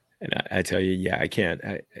 And I tell you, yeah, I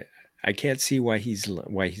can't see why he's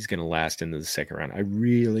going to last into the second round. I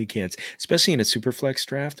really can't, especially in a super flex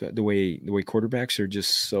draft. The way quarterbacks are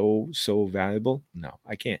just so valuable. No,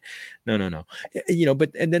 I can't. No.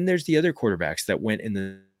 But and then there's the other quarterbacks that went in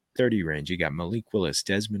the 30 range. You got Malik Willis,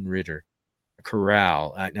 Desmond Ridder,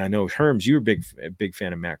 Corral. I know Herms, you're a big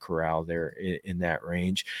fan of Matt Corral there in that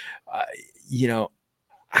range.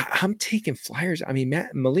 I'm taking flyers. I mean,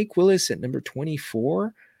 Malik Willis at number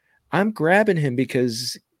 24. I'm grabbing him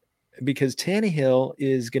because Tannehill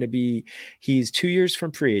is going to be, he's 2 years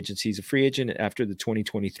from free agency. He's a free agent after the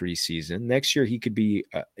 2023 season. Next year, he could be,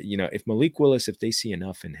 if Malik Willis, if they see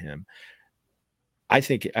enough in him, I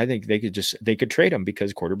think they could trade him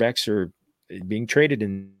because quarterbacks are being traded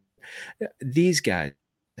in these guys.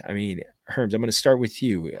 I mean, Herms, I'm going to start with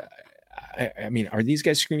you. I mean, are these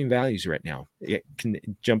guys screaming values right now?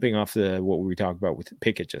 Jumping off what we talked about with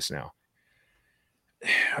Pickett just now.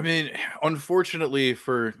 I mean, unfortunately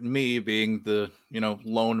for me, being the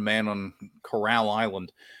lone man on Corral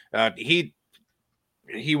Island, he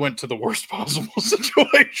went to the worst possible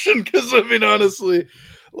situation. Because I mean, honestly,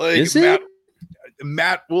 like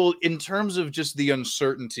Matt Rule, in terms of just the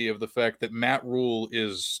uncertainty of the fact that Matt Rule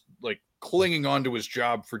is like clinging on to his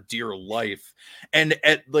job for dear life, and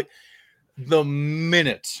at like the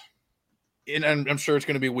minute. And I'm sure it's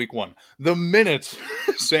going to be week one. The minute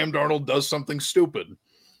Sam Darnold does something stupid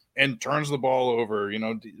and turns the ball over,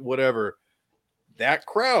 whatever, that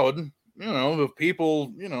crowd, of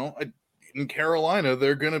people, in Carolina,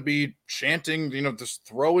 they're going to be chanting, just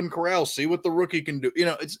throw in Corral, see what the rookie can do.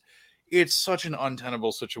 It's such an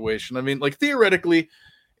untenable situation. I mean, like theoretically,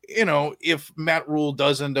 if Matt Rule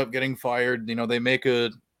does end up getting fired, they make a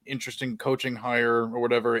interesting coaching hire or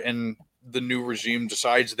whatever, and the new regime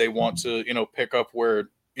decides they want to, pick up where,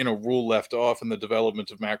 Rule left off in the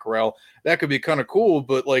development of Matt Corral, that could be kind of cool.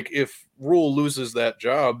 But like if Rule loses that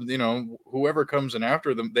job, whoever comes in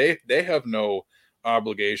after them, they have no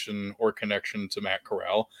obligation or connection to Matt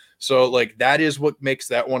Corral. So like that is what makes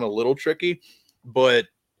that one a little tricky. But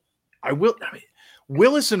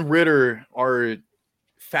Willis and Ridder are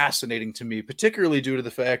fascinating to me, particularly due to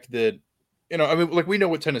the fact that, we know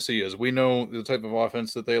what Tennessee is. We know the type of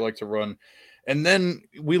offense that they like to run. And then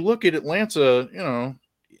we look at Atlanta,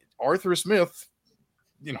 Arthur Smith,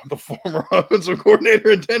 the former offensive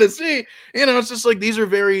coordinator in Tennessee, it's just like these are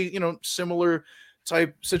very, similar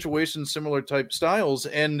type situations, similar type styles.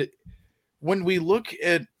 And when we look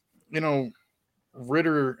at,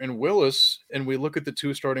 Ridder and Willis, and we look at the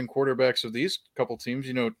two starting quarterbacks of these couple teams,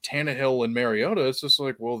 Tannehill and Mariota, it's just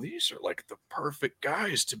like, well, these are like the perfect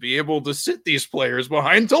guys to be able to sit these players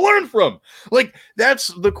behind to learn from. Like, that's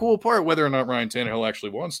the cool part, whether or not Ryan Tannehill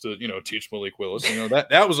actually wants to, teach Malik Willis,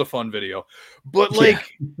 that was a fun video. But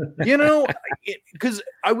like, because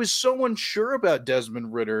I was so unsure about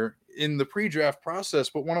Desmond Ridder in the pre-draft process,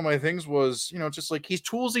 but one of my things was, just like he's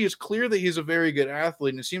toolsy. It's clear that he's a very good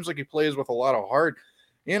athlete, and it seems like he plays with a lot of heart.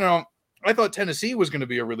 I thought Tennessee was going to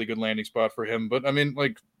be a really good landing spot for him, but I mean,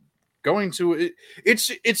 like going to it, it's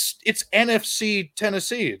NFC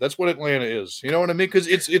Tennessee. That's what Atlanta is. You know what I mean? Because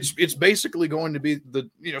it's basically going to be the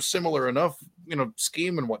similar enough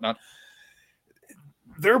scheme and whatnot.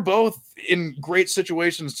 They're both in great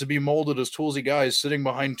situations to be molded as toolsy guys sitting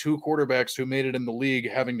behind two quarterbacks who made it in the league,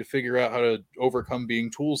 having to figure out how to overcome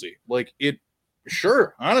being toolsy. Like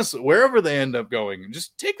sure, honestly, wherever they end up going,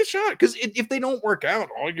 just take a shot. Because if they don't work out,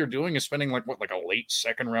 all you're doing is spending like a late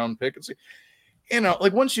second round pick. It's,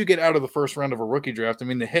 like once you get out of the first round of a rookie draft, I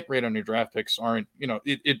mean, the hit rate on your draft picks aren't,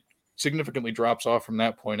 it significantly drops off from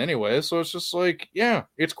that point anyway. So it's just like, yeah,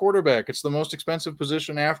 it's quarterback. It's the most expensive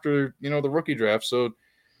position after, the rookie draft. So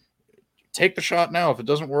take the shot now. If it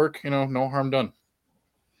doesn't work, no harm done.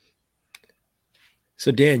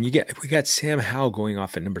 So Dan, we got Sam Howell going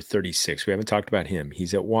off at number 36. We haven't talked about him.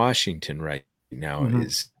 He's at Washington right now. Mm-hmm.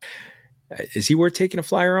 Is he worth taking a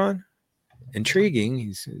flyer on? Intriguing.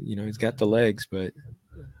 He's got the legs, but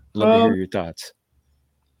love to hear your thoughts.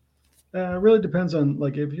 Really depends on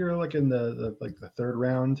like if you're like in the third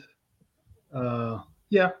round.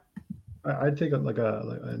 Yeah, I'd take in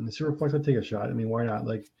the super flex. I'd take a shot. I mean, why not?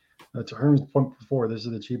 Like to Herm's point before, this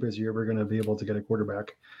is the cheapest you're ever going to be able to get a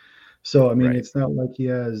quarterback. So I mean, It's not like he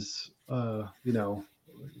has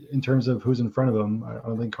in terms of who's in front of him, I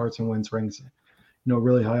don't think Carson Wentz ranks,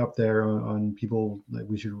 really high up there on people that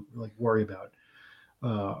we should like worry about.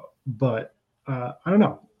 But I don't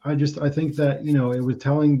know. I think that, it was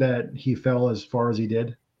telling that he fell as far as he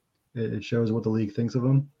did. It shows what the league thinks of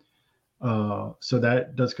him. So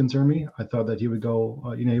that does concern me. I thought that he would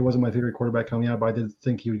go, he wasn't my favorite quarterback coming out, but I did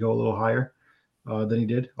think he would go a little higher than he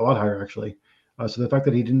did, a lot higher actually. So the fact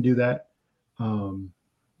that he didn't do that,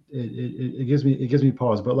 it gives me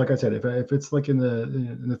pause. But like I said, if it's like in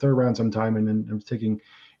the third round sometime, and then I'm taking,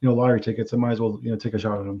 lottery tickets, I might as well, take a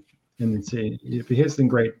shot at him and then see if he hits. Then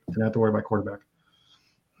great, then I have to worry about quarterback.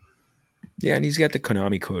 Yeah, and he's got the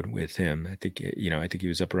Konami code with him. I think he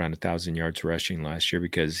was up around 1,000 yards rushing last year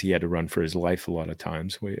because he had to run for his life a lot of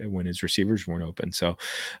times when his receivers weren't open. So,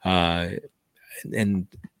 and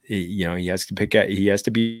he has to he has to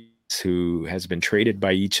be who has been traded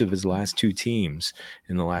by each of his last two teams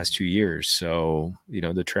in the last 2 years. So,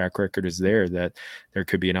 the track record is there that there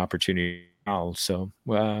could be an opportunity now. So,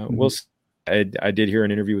 we'll see. I did hear an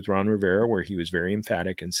interview with Ron Rivera where he was very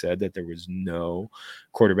emphatic and said that there was no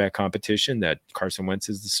quarterback competition, that Carson Wentz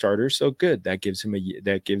is the starter. So good. That gives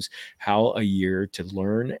Hal a year to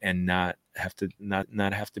learn and not have to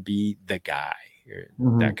be the guy,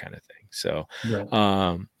 that kind of thing. So,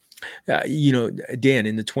 Dan,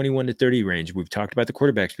 in the 21 to 30 range, we've talked about the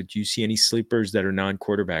quarterbacks, but do you see any sleepers that are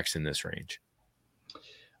non-quarterbacks in this range?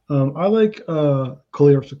 I like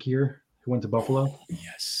Khalil Shakir, who went to Buffalo.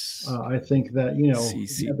 Yes. I think that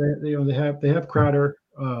they have Crowder,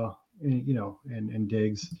 and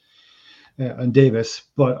Diggs and Davis,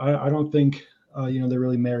 but I don't think they're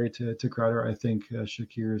really married to Crowder. I think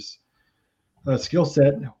Shakir's skill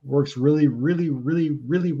set works really, really, really,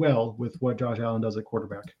 really well with what Josh Allen does at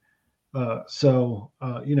quarterback.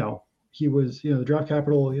 He was, the draft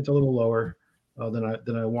capital, it's a little lower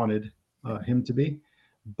than I wanted him to be,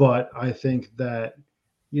 but I think that.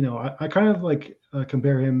 I kind of like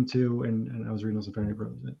compare him to, and I was reading some Fantasy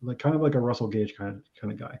Pros, like kind of like a Russell Gage kind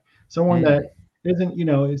of guy, someone that isn't,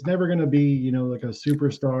 it's never going to be, like a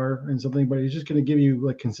superstar and something, but he's just going to give you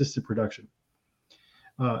like consistent production.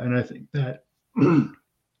 And I think that in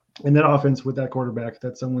that offense with that quarterback,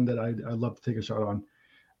 that's someone that I'd love to take a shot on,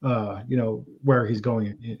 where he's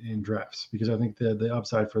going in drafts, because I think the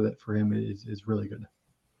upside for him is really good.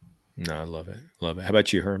 No, I love it. How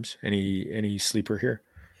about you, Herms? Any sleeper here?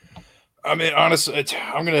 I mean, honestly,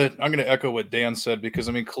 I'm gonna echo what Dan said, because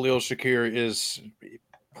I mean, Khalil Shakir is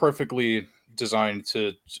perfectly designed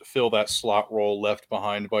to fill that slot role left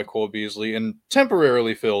behind by Cole Beasley and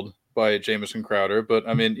temporarily filled by Jamison Crowder. But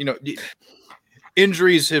I mean,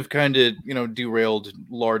 injuries have kind of derailed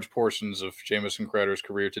large portions of Jamison Crowder's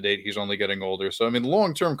career to date. He's only getting older, so I mean,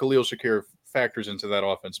 long term, Khalil Shakir factors into that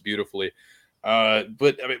offense beautifully.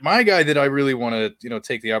 But I mean, my guy that I really want to,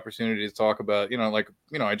 take the opportunity to talk about,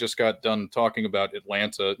 I just got done talking about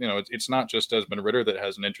Atlanta. It's not just Desmond Ridder that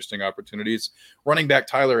has an interesting opportunity. It's running back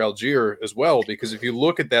Tyler Algier as well, because if you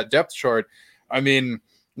look at that depth chart, I mean,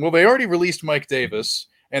 well, they already released Mike Davis,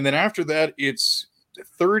 and then after that, it's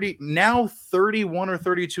 31 or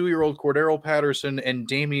 32-year-old Cordero Patterson and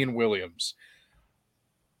Damian Williams.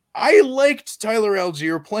 I liked Tyler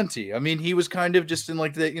Algier plenty. I mean, he was kind of just in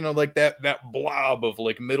like that, like that blob of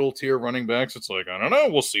like middle tier running backs. It's like, I don't know,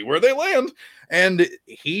 we'll see where they land. And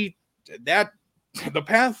the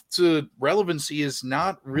path to relevancy is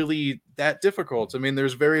not really that difficult. I mean,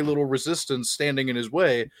 there's very little resistance standing in his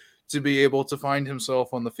way to be able to find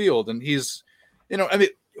himself on the field. And he's,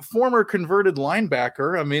 former converted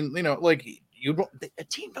linebacker. I mean, a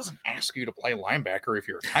team doesn't ask you to play linebacker if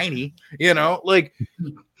you're tiny, and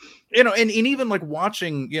even like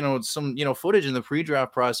watching, some, footage in the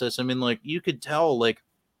pre-draft process. I mean, like you could tell like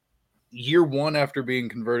year one after being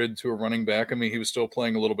converted to a running back, I mean, he was still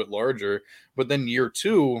playing a little bit larger, but then year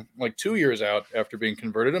two, like 2 years out after being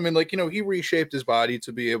converted, I mean, like, he reshaped his body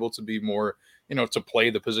to be able to be more, to play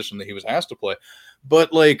the position that he was asked to play.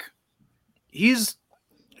 But like, he's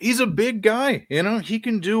a big guy, he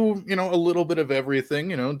can do, a little bit of everything,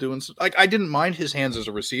 doing like, I didn't mind his hands as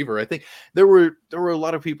a receiver. I think there were a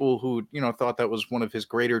lot of people who, thought that was one of his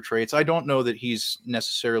greater traits. I don't know that he's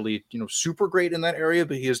necessarily, super great in that area,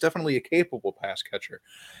 but he is definitely a capable pass catcher.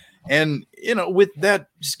 And, with that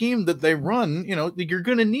scheme that they run, you're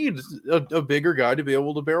going to need a bigger guy to be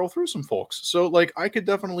able to barrel through some folks. So, like, I could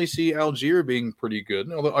definitely see Algier being pretty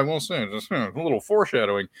good. Although I won't say, just a little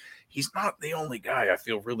foreshadowing, he's not the only guy I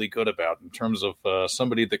feel really good about in terms of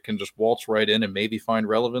somebody that can just waltz right in and maybe find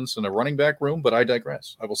relevance in a running back room. But I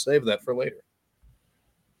digress. I will save that for later.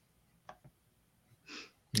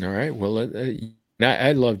 All right. Well,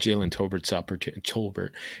 I love Jalen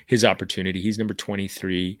his opportunity. He's number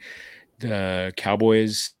 23. The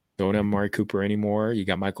Cowboys don't have Amari Cooper anymore. You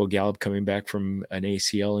got Michael Gallup coming back from an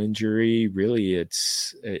ACL injury. Really,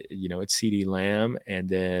 it's it's CeeDee Lamb and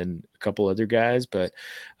then a couple other guys, but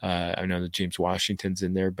I know that James Washington's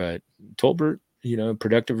in there. But Tolbert,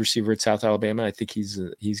 productive receiver at South Alabama, I think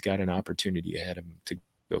he's got an opportunity ahead of him to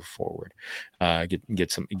go forward,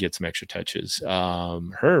 get some extra touches.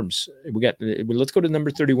 Herms, let's go to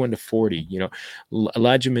number 31 to 40.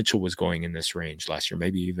 Elijah Mitchell was going in this range last year,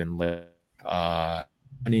 maybe even less.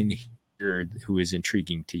 In here, who is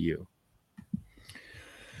intriguing to you?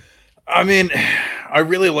 I mean, I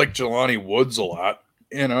really like Jelani Woods a lot.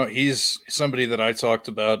 He's somebody that I talked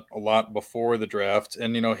about a lot before the draft,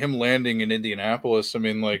 and him landing in Indianapolis. I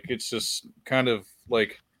mean, like, it's just kind of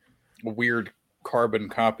like a weird carbon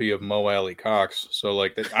copy of Mo Alley Cox. So,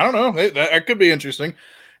 like, I don't know, that could be interesting,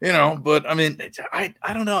 But I mean, I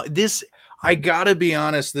don't know. I gotta be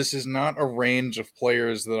honest, this is not a range of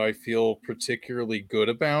players that I feel particularly good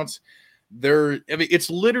about. It's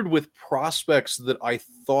littered with prospects that I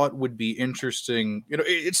thought would be interesting.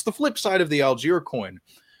 It's the flip side of the Algier coin.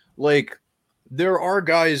 Like, there are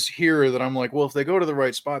guys here that I'm like, well, if they go to the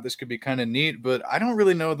right spot, this could be kind of neat, but I don't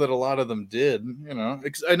really know that a lot of them did. I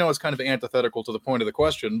know it's kind of antithetical to the point of the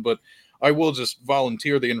question, but I will just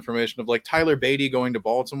volunteer the information of, like, Tyler Beatty going to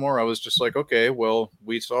Baltimore. I was just like, okay, well,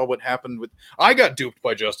 we saw what happened I got duped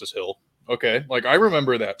by Justice Hill. Okay, like, I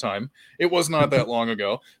remember that time. It was not that long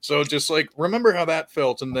ago. So just, like, remember how that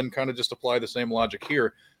felt, and then kind of just apply the same logic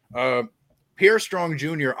here. Pierre Strong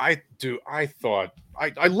Jr., I thought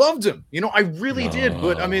I loved him. I really did.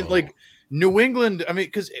 But I mean, like, New England, I mean,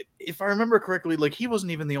 because if I remember correctly, like, he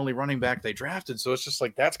wasn't even the only running back they drafted. So it's just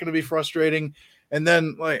like, that's going to be frustrating. And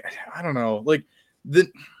then, like, I don't know, like,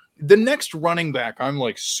 the next running back I'm,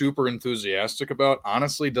 like, super enthusiastic about,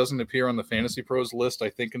 honestly, doesn't appear on the Fantasy Pros list, I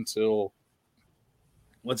think, until,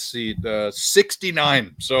 let's see,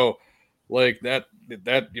 69. So, like, that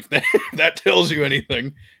if that tells you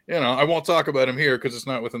anything, I won't talk about him here because it's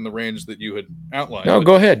not within the range that you had outlined. No,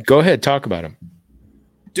 go ahead, talk about him,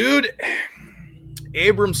 dude.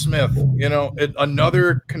 Abram Smith,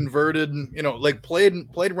 another converted, like,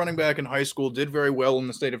 played running back in high school, did very well in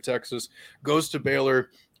the state of Texas, goes to Baylor,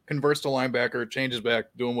 converts to linebacker, changes back,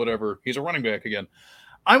 doing whatever. He's a running back again.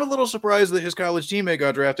 I'm a little surprised that his college teammate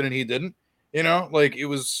got drafted and he didn't. Like,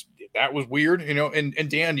 that was weird, and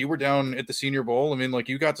Dan, you were down at the Senior Bowl. I mean, like,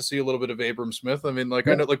 you got to see a little bit of Abram Smith. I mean, like,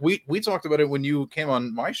 yeah. I know, like, we talked about it when you came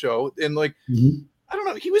on my show, and, like, I don't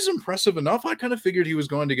know, he was impressive enough. I kind of figured he was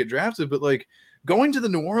going to get drafted, but, like, going to the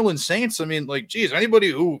New Orleans Saints, I mean, like, geez, anybody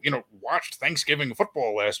who, watched Thanksgiving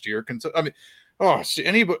football last year I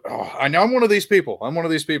know I'm one of these people.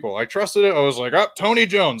 I trusted it. I was like, Tony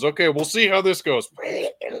Jones. Okay, we'll see how this goes.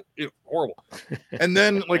 Horrible. And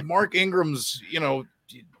then, like, Mark Ingram's,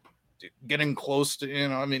 getting close to,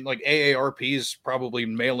 I mean, like, AARP is probably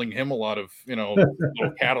mailing him a lot of, little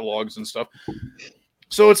catalogs and stuff.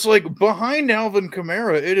 So it's like, behind Alvin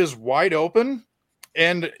Kamara, it is wide open.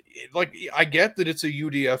 And, like, I get that it's a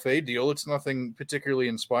UDFA deal. It's nothing particularly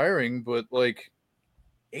inspiring, but, like,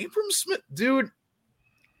 Abram Smith, dude,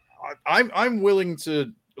 I'm willing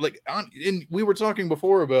to, like, we were talking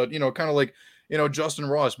before about, kind of like, Justin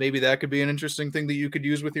Ross. Maybe that could be an interesting thing that you could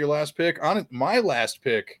use with your last pick. On my last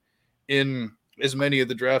pick in as many of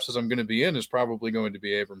the drafts as I'm going to be in is probably going to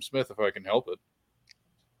be Abram Smith if I can help it.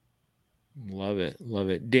 Love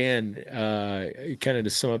it. Dan, kind of to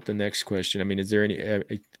sum up the next question, I mean, is there any,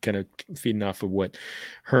 kind of feeding off of what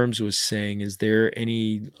Herms was saying, is there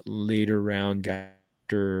any later round guy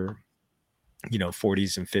after,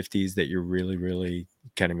 40s and 50s that you're really, really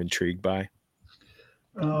kind of intrigued by?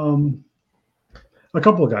 A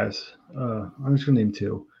couple of guys. I'm just going to name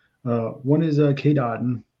two. One is Cade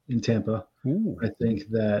Otton in Tampa. Ooh. I think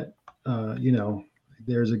that,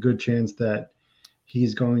 there's a good chance that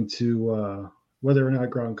he's going to, whether or not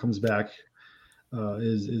Gronk comes back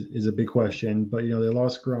is a big question. But, they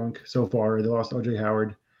lost Gronk so far. They lost O.J.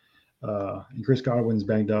 Howard. And Chris Godwin's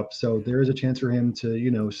banged up. So there is a chance for him to,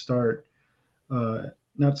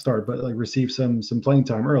 not start, but, like, receive some playing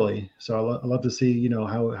time early. So I love to see,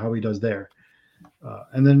 how he does there.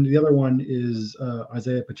 And then the other one is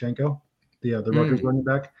Isaiah Pacheco, the Rutgers running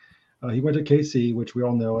back. He went to KC, which we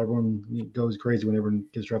all know. Everyone goes crazy when everyone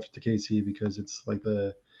gets drafted to KC because it's like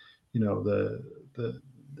the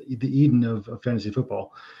Eden of fantasy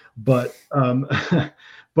football. But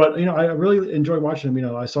but I really enjoy watching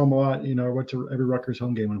him. I saw him a lot. I went to every Rutgers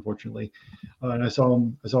home game, unfortunately, and I saw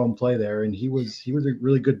him play there, and he was a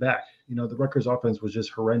really good back. The Rutgers offense was just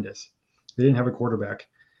horrendous. They didn't have a quarterback.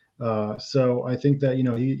 So I think that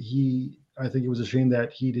I think it was a shame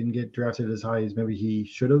that he didn't get drafted as high as maybe he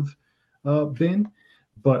should have been.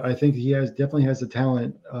 But I think he definitely has the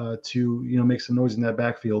talent to make some noise in that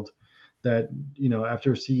backfield. That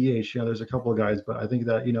after CEH, there's a couple of guys, but I think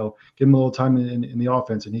that give him a little time in the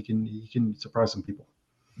offense, and he can surprise some people.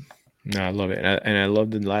 No, I love it, and I love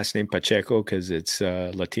the last name Pacheco because it's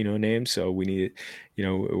a Latino name. So we need, we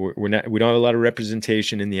don't have a lot of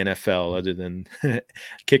representation in the NFL other than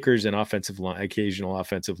kickers and occasional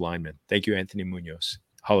offensive linemen. Thank you, Anthony Munoz,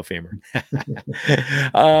 Hall of Famer.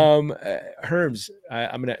 Herms,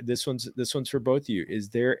 this one's for both of you. Is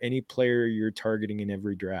there any player you're targeting in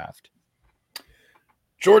every draft?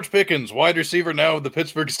 George Pickens, wide receiver now of the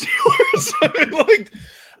Pittsburgh Steelers.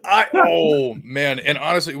 Oh man, and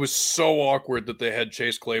honestly, it was so awkward that they had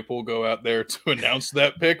Chase Claypool go out there to announce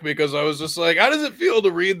that pick, because I was just like, how does it feel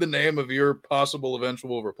to read the name of your possible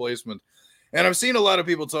eventual replacement? And I've seen a lot of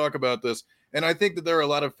people talk about this, and I think that there are a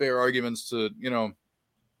lot of fair arguments to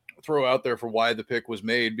throw out there for why the pick was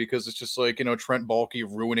made, because it's just like, Trent Baalke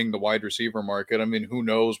ruining the wide receiver market. I mean, who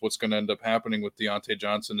knows what's going to end up happening with Deontay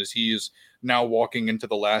Johnson as he is now walking into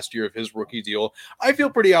the last year of his rookie deal. I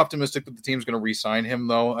feel pretty optimistic that the team's going to re-sign him,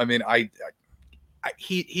 though. I mean,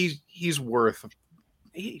 he's worth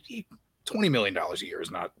 $20 million a year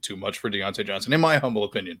is not too much for Deontay Johnson, in my humble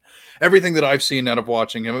opinion. Everything that I've seen out of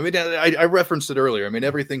watching him, I mean, I referenced it earlier. I mean,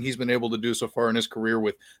 everything he's been able to do so far in his career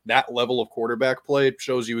with that level of quarterback play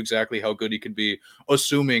shows you exactly how good he could be,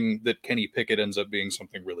 assuming that Kenny Pickett ends up being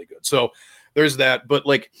something really good. So there's that. But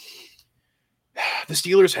the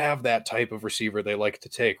Steelers have that type of receiver they like to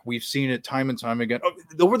take. We've seen it time and time again.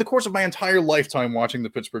 Over the course of my entire lifetime watching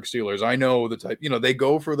the Pittsburgh Steelers, I know the type, they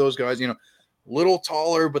go for those guys, little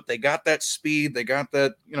taller, but they got that speed. They got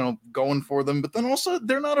that, going for them. But then also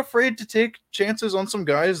they're not afraid to take chances on some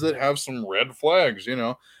guys that have some red flags,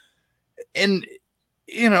 And,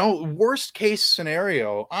 worst case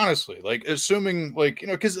scenario, honestly, assuming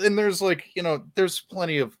because there's there's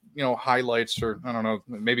plenty of, highlights or I don't know,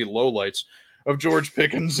 maybe lowlights of George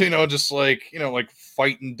Pickens, just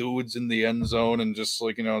fighting dudes in the end zone and just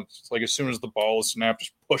as soon as the ball is snapped,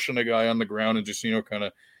 just pushing a guy on the ground and just, kind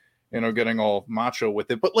of, getting all macho with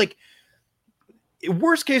it. But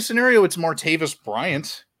worst case scenario, it's Martavis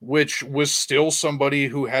Bryant, which was still somebody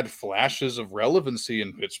who had flashes of relevancy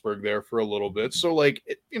in Pittsburgh there for a little bit. So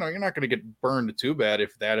you're not going to get burned too bad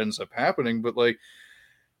if that ends up happening. But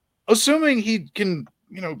assuming he can,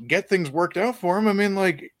 get things worked out for him. I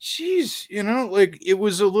mean, geez, it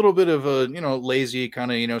was a little bit of a, lazy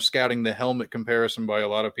kind of, scouting the helmet comparison by a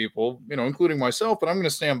lot of people, including myself, but I'm going to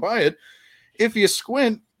stand by it. If you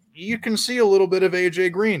squint, you can see a little bit of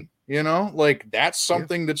AJ Green, that's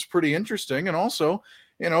something that's pretty interesting. And also,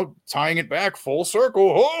 tying it back full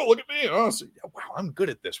circle. Oh, look at me. Oh, wow, I'm good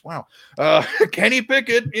at this. Wow. Kenny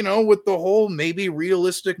Pickett, with the whole maybe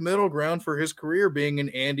realistic middle ground for his career being in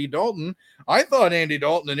Andy Dalton. I thought Andy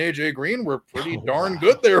Dalton and AJ Green were pretty darn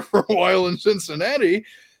good there for a while in Cincinnati.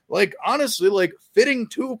 Honestly, fitting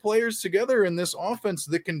two players together in this offense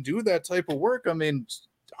that can do that type of work. I mean,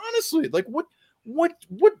 honestly,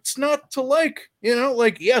 what's not to like?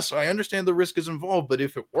 Yes, I understand the risk is involved, but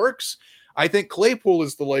if it works, I think Claypool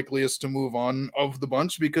is the likeliest to move on of the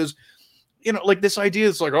bunch because, this idea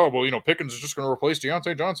is Pickens is just going to replace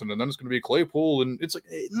Deontay Johnson and then it's going to be Claypool. And it's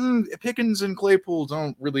Pickens and Claypool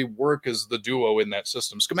don't really work as the duo in that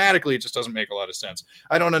system. Schematically, it just doesn't make a lot of sense.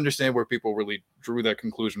 I don't understand where people really drew that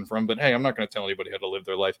conclusion from, but hey, I'm not going to tell anybody how to live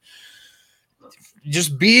their life.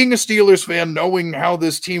 Just being a Steelers fan, knowing how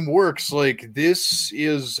this team works, this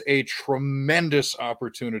is a tremendous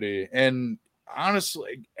opportunity. And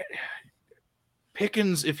honestly,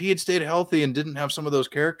 Pickens, if he had stayed healthy and didn't have some of those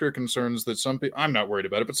character concerns that some people, I'm not worried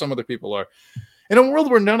about it, but some other people are. In a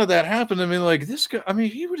world where none of that happened, I mean, this guy, I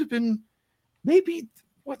mean, he would have been maybe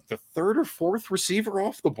the third or fourth receiver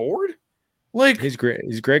off the board. He's great.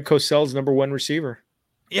 He's Greg Cosell's number one receiver.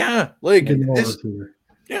 Yeah.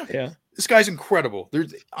 Yeah. This guy's incredible.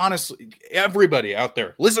 There's honestly everybody out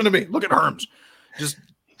there. Listen to me. Look at Herms. Just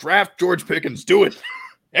draft George Pickens. Do it.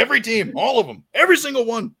 Every team, all of them, every single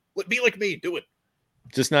one. Be like me. Do it.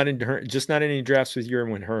 Just not in any drafts with you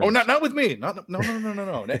and Herms. Oh, not with me. No.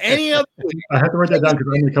 Any other. I have to write that down because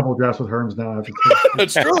I'm in a couple of drafts with Herms now.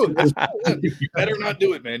 That's true. You better not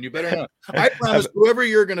do it, man. You better not. I promise. Whoever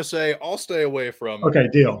you're going to say, I'll stay away from. Okay,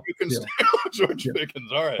 deal. You can stay with George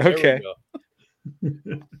Pickens. All right. Okay.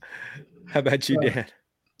 How about you, Dan?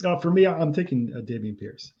 For me, I'm taking Dameon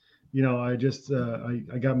Pierce. I just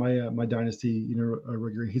I got my dynasty.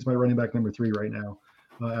 He's my running back number 3 right now.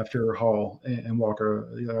 after Hall and Walker.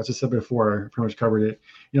 As I said before, I pretty much covered it.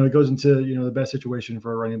 It goes into the best situation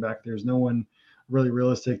for a running back. There's no one really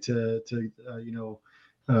realistic to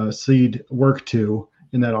seed work to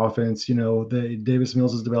in that offense. Davis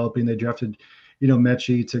Mills is developing. They drafted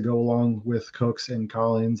Mechie to go along with Cooks and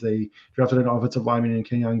Collins. They drafted an offensive lineman in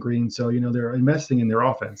Kenyon Green. So they're investing in their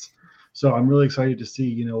offense. So I'm really excited to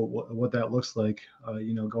see, what that looks like,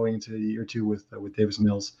 going into year 2 with Davis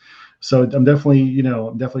Mills. So I'm definitely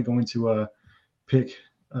going to pick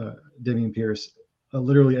Dameon Pierce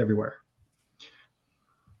literally everywhere.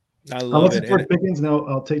 I love it. George Pickens, and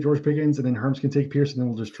I'll take George Pickens, and then Herms can take Pierce, and then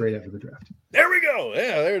we'll just trade after the draft. There we go.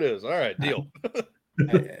 Yeah, there it is. All right, deal.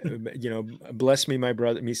 Bless me, my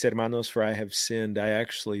brother, mis hermanos, for I have sinned. I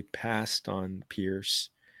actually passed on Pierce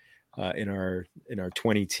in our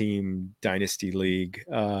 20-team dynasty league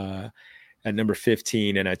at number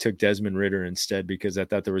 15, and I took Desmond Ridder instead because I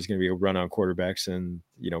thought there was going to be a run on quarterbacks, and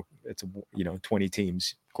it's 20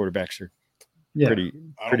 teams. Quarterbacks are pretty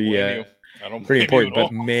important.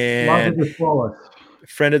 But man,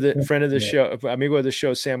 friend of the show, amigo of the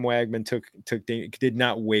show, Sam Wagman did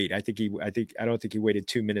not wait. I don't think he waited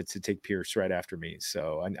 2 minutes to take Pierce right after me.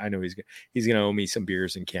 So I know he's going to owe me some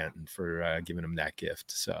beers in Canton for giving him that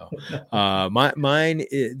gift. So mine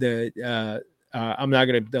I'm not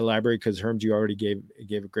going to elaborate because Herms, you already gave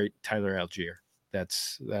a great Tyler Algier.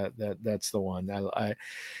 That's the one.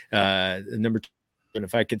 Number 2. And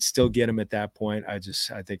if I could still get him at that point, I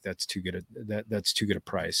think that's too good. That's too good a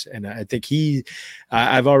price. And I think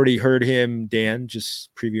I've already heard him, Dan,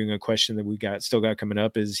 just previewing a question that we still got coming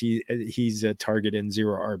up, is he's a target in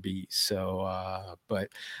 0 RB. So,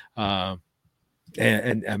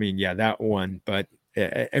 and I mean, yeah, that one, but,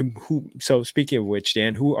 so speaking of which,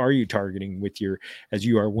 Dan, who are you targeting as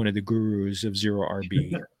you are one of the gurus of 0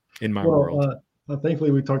 RB in my world?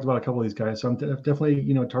 Thankfully we talked about a couple of these guys. So I'm definitely,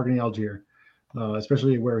 targeting Algier.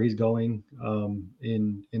 Especially where he's going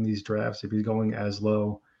in these drafts. If he's going as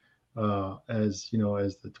low as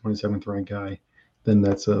the 27th ranked guy, then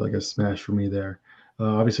that's like a smash for me there.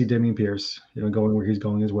 Obviously, Dameon Pierce, going where he's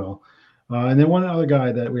going as well. And then one other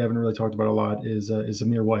guy that we haven't really talked about a lot is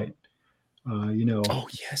Amir White. Oh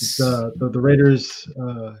yes, the Raiders,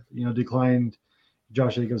 declined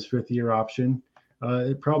Josh Jacobs' 5th-year option.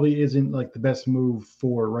 It probably isn't like the best move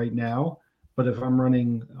for right now. But if I'm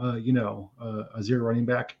running, a 0 running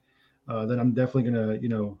back, then I'm definitely gonna,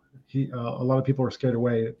 a lot of people are scared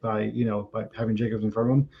away by having Jacobs in front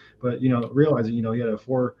of him. But realizing, he had a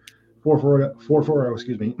 4.40,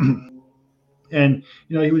 excuse me, and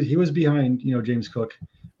he was behind James Cook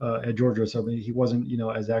at Georgia, so he wasn't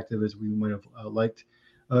as active as we might have liked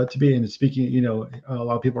to be. And speaking, a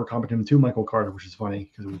lot of people are comparing him to Michael Carter, which is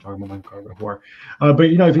funny because we were talking about Michael Carter before. But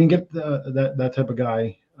if you can get that type of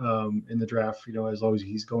guy in the draft, as long as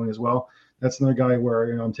he's going as well, that's another guy where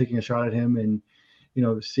I'm taking a shot at him and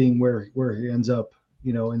seeing where he ends up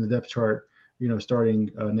in the depth chart starting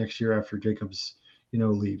next year after Jacobs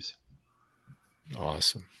leaves.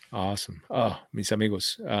 Awesome. Oh, mis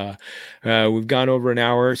amigos, we've gone over an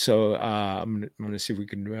hour, so I'm gonna see if we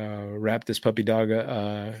can wrap this puppy dog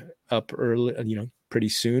up early, pretty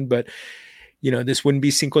soon. But this wouldn't be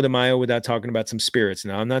Cinco de Mayo without talking about some spirits.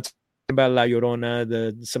 Now, I'm not talking about La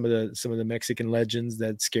Llorona, some of the Mexican legends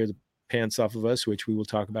that scare the pants off of us, which we will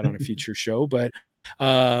talk about on a future show. But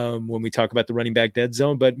when we talk about the running back dead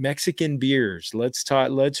zone, but Mexican beers,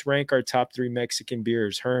 let's rank our top 3 Mexican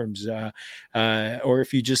beers. Herms, or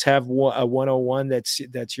if you just have a 101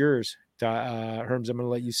 that's yours, Herms, I'm going to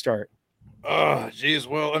let you start. Oh, geez.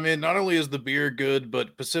 Well, I mean, not only is the beer good,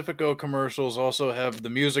 but Pacifico commercials also have the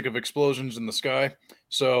music of explosions in the sky.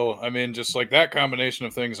 So, I mean, just like that combination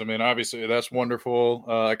of things, I mean, obviously that's wonderful.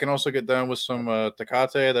 I can also get down with some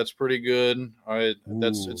Tecate. That's pretty good.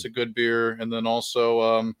 It's a good beer. And then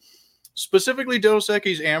also specifically Dos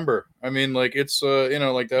Equis Amber. I mean, like it's,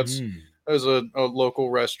 that's as a local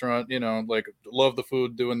restaurant, like love the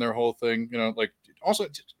food, doing their whole thing, like also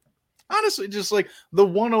honestly, just like the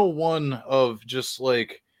 101 of just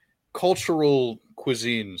like cultural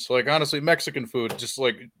cuisines. Like honestly, Mexican food, just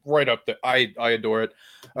like right up there. I adore it.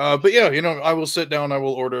 But yeah, I will sit down, I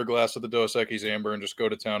will order a glass of the Dos Equis Amber and just go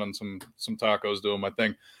to town on some tacos doing my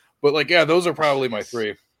thing. But like, yeah, those are probably my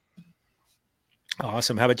 3.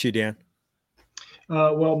 Awesome. How about you, Dan?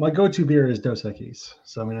 Well, my go-to beer is Dos Equis,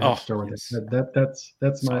 so I mean, I have to start with it.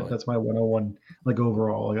 That's my 101. Like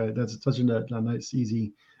overall, that's such a nice,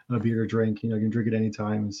 easy beer to drink. You can drink it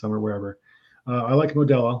anytime in summer, wherever. I like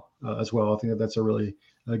Modelo as well. I think that's a really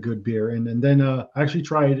good beer. And then I actually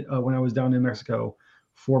tried when I was down in Mexico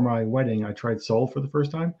for my wedding, I tried Sol for the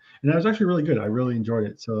first time, and that was actually really good. I really enjoyed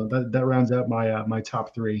it. So that rounds out my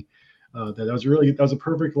top three. That was a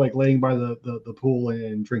perfect like laying by the pool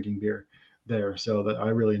and drinking beer there. So that I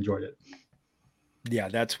really enjoyed it. Yeah,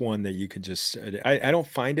 that's one that you could just I don't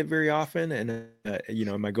find it very often, and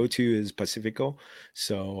my go-to is Pacifico,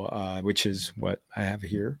 so which is what I have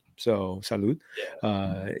here. So salud.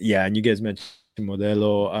 Yeah, and you guys mentioned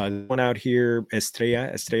Modelo. One out here,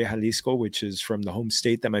 Estrella Jalisco, which is from the home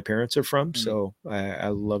state that my parents are from. So I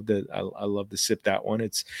love that. I love to sip that one.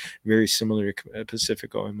 It's very similar to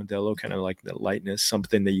Pacifico and Modelo, kind of like the lightness,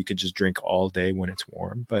 something that you could just drink all day when it's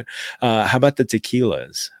warm. But how about the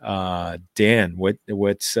tequilas? Dan,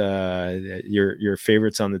 what's your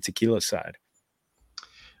favorites on the tequila side?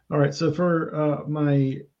 All right, so for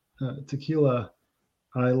my tequila,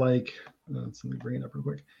 I like. Let me bring it up real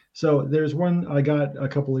quick. So there's one I got a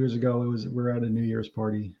couple years ago. We're at a New Year's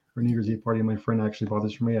party or New Year's Eve party. And my friend actually bought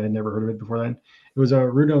this for me. I had never heard of it before then. It was a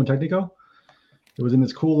Rudo Technico. It was in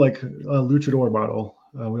this cool like luchador bottle.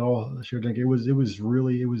 We all shared drink. It was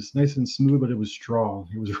nice and smooth, but it was strong.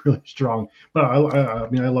 It was really strong. But I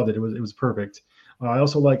mean I loved it. It was perfect. I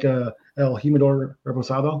also like El Jimador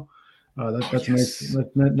Reposado. That's Yes. a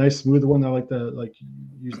nice smooth one. I like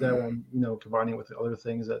use that one, combining with the other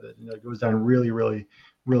things that goes down really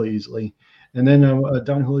easily. And then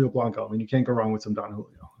Don Julio Blanco. I mean, you can't go wrong with some Don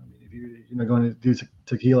Julio. I mean, if you're going to do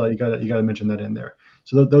tequila, you gotta mention that in there.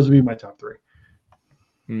 So those would be my top three.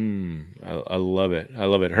 I love it. I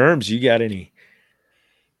love it. Herms, you got any?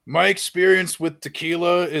 My experience with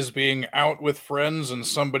tequila is being out with friends and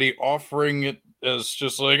somebody offering it as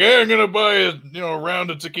just like, hey, I'm gonna buy a round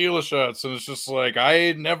of tequila shots, and it's just like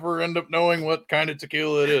I never end up knowing what kind of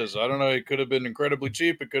tequila it is. I don't know. It could have been incredibly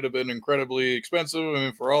cheap. It could have been incredibly expensive. I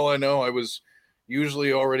mean, for all I know, I was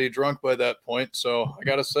usually already drunk by that point. So I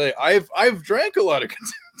gotta say, I've drank a lot of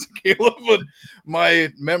tequila, but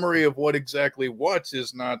my memory of what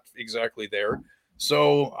is not exactly there.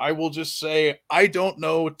 So I will just say I don't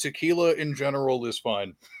know. Tequila in general is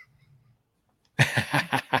fine.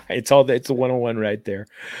 It's a 101 right there.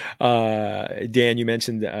 Dan, you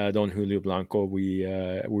mentioned Don Julio Blanco.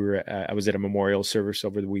 I was at a memorial service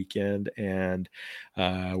over the weekend, and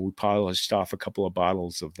we polished off a couple of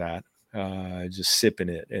bottles of that, just sipping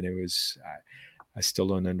it, and it was. I still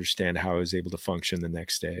don't understand how I was able to function the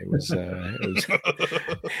next day. It was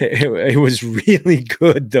it was really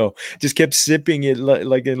good though. Just kept sipping it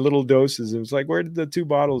like in little doses. It was like, where did the two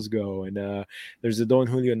bottles go? And there's a Don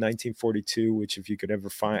Julio 1942, which if you could ever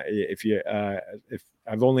find, if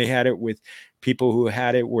I've only had it with people who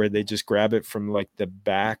had it where they just grab it from like the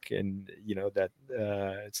back, and that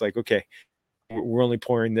it's like, okay, we're only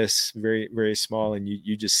pouring this very, very small, and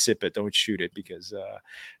you just sip it. Don't shoot it, because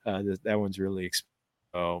that one's really expensive.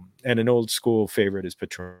 And an old school favorite is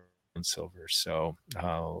Patron Silver. So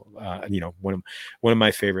one of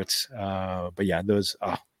my favorites. But yeah, those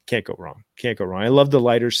can't go wrong. Can't go wrong. I love the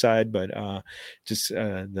lighter side, but just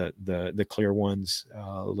the clear ones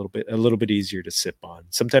a little bit easier to sip on.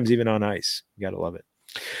 Sometimes even on ice. You gotta love it.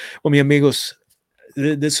 Well, mi amigos,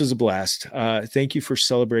 this was a blast. Thank you for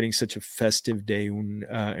celebrating such a festive day,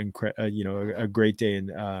 a great day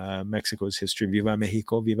in Mexico's history. Viva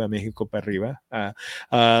Mexico para arriba.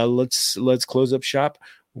 Let's close up shop.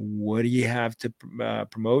 What do you have to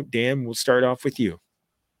promote? Dan, we'll start off with you.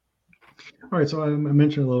 All right, so I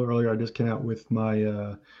mentioned a little earlier, I just came out with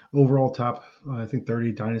my overall top, I think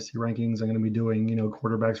 30 dynasty rankings. I'm going to be doing,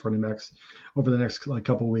 quarterbacks, running backs over the next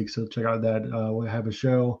couple of weeks. So check out that. We'll have a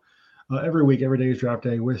show every week. Every day is draft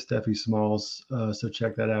day with Steffi Smalls. So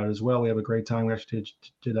check that out as well. We have a great time. We actually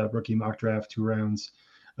did a rookie mock draft 2 rounds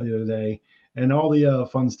the other day, and all the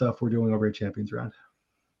fun stuff we're doing over at Champions Round.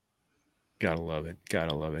 Gotta love it.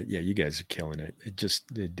 Gotta love it. Yeah, you guys are killing it.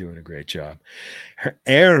 They're doing a great job.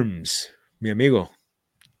 Herms, mi amigo.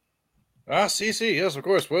 CC, yes, of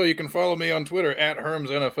course. Well, you can follow me on Twitter at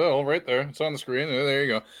HermsNFL right there. It's on the screen. There you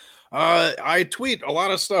go. I tweet a lot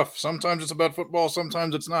of stuff. Sometimes it's about football,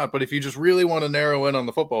 sometimes it's not. But if you just really want to narrow in on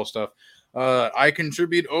the football stuff, I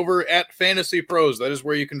contribute over at Fantasy Pros. That is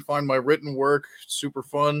where you can find my written work. Super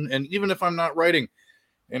fun. And even if I'm not writing,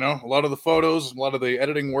 a lot of the photos, a lot of the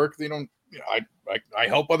editing work, I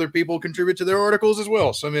help other people contribute to their articles as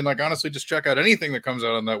well. So, honestly, just check out anything that comes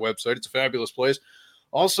out on that website. It's a fabulous place.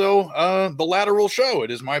 Also, The Lateral Show.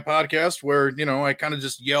 It is my podcast where, I kind of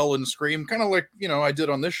just yell and scream, kind of like, I did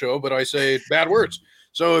on this show, but I say bad words.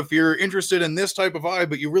 So if you're interested in this type of vibe,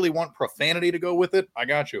 but you really want profanity to go with it, I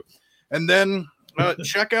got you. And then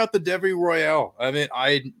check out the Devi Royale.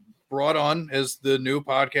 I brought on as the new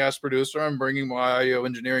podcast producer. I'm bringing my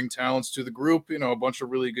engineering talents to the group, a bunch of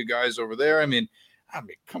really good guys over there. I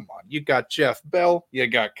mean, come on. You got Jeff Bell, you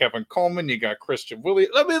got Kevin Coleman, you got Christian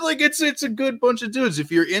Williams. I mean, like it's a good bunch of dudes.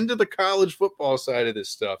 If you're into the college football side of this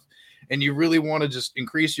stuff and you really want to just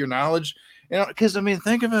increase your knowledge, because I mean,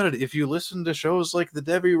 think about it. If you listen to shows like the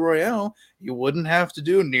Debbie Royale, you wouldn't have to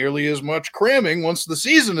do nearly as much cramming once the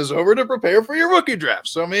season is over to prepare for your rookie draft.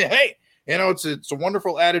 So I mean, hey, it's a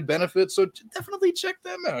wonderful added benefit. So definitely check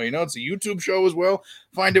them out. It's a YouTube show as well.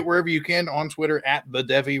 Find it wherever you can on Twitter at the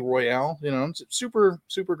Devi Royale. It's a super,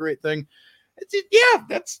 super great thing. Yeah,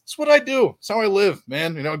 that's what I do. It's how I live,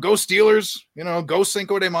 man. Go Steelers, go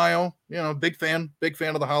Cinco de Mayo. Big fan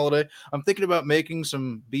of the holiday. I'm thinking about making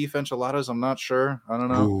some beef enchiladas. I'm not sure. I don't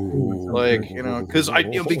know. Ooh, because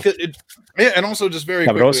and also just very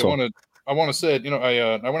Sabroso. quickly, I want to say,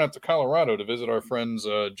 I went out to Colorado to visit our friends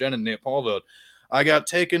Jen and Nate Paulveld. I got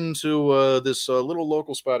taken to this little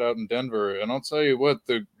local spot out in Denver, and I'll tell you what,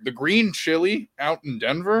 the green chili out in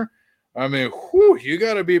Denver, I mean, you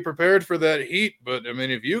got to be prepared for that heat. But I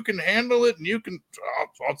mean, if you can handle it, and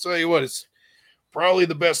I'll tell you what, it's probably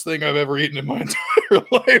the best thing I've ever eaten in my entire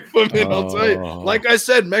life. I mean, I'll tell you, like I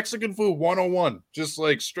said, Mexican food 101, just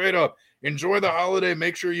like straight up. Enjoy the holiday.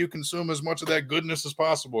 Make sure you consume as much of that goodness as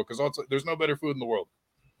possible, because there's no better food in the world.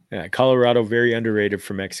 Yeah, Colorado, very underrated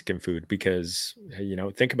for Mexican food because,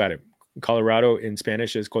 think about it. Colorado in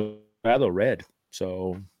Spanish is Colorado, red.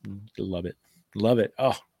 So love it. Love it.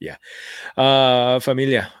 Oh, yeah.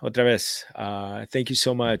 Familia, otra vez. Thank you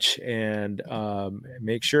so much. And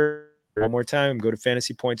make sure, one more time, go to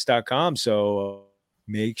fantasypoints.com. So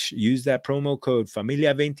use that promo code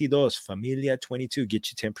Familia22, Familia22,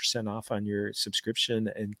 get you 10% off on your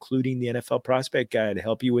subscription, including the NFL Prospect Guide to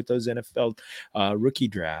help you with those NFL rookie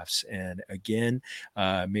drafts. And again,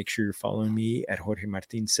 make sure you're following me at Jorge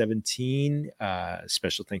Martin 17.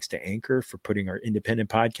 Special thanks to Anchor for putting our independent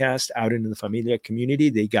podcast out into the Familia community.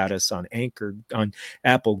 They got us on Anchor, on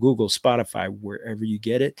Apple, Google, Spotify, wherever you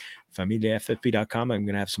get it. FamiliaFFP.com. I'm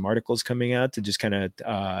going to have some articles coming out to just kind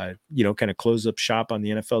of close up shop on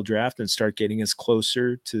the NFL draft and start getting us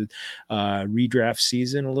closer to redraft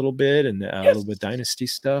season a little bit and a little bit dynasty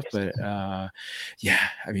stuff. But yeah,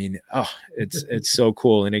 I mean, it's so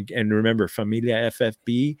cool. And remember, Familia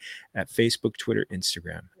FFB at Facebook, Twitter,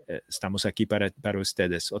 Instagram. Estamos aquí para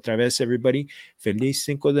ustedes. Otra vez, everybody. Feliz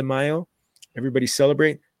Cinco de Mayo. Everybody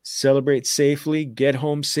celebrate safely, get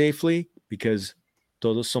home safely, because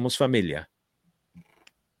todos somos familia.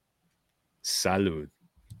 Salud.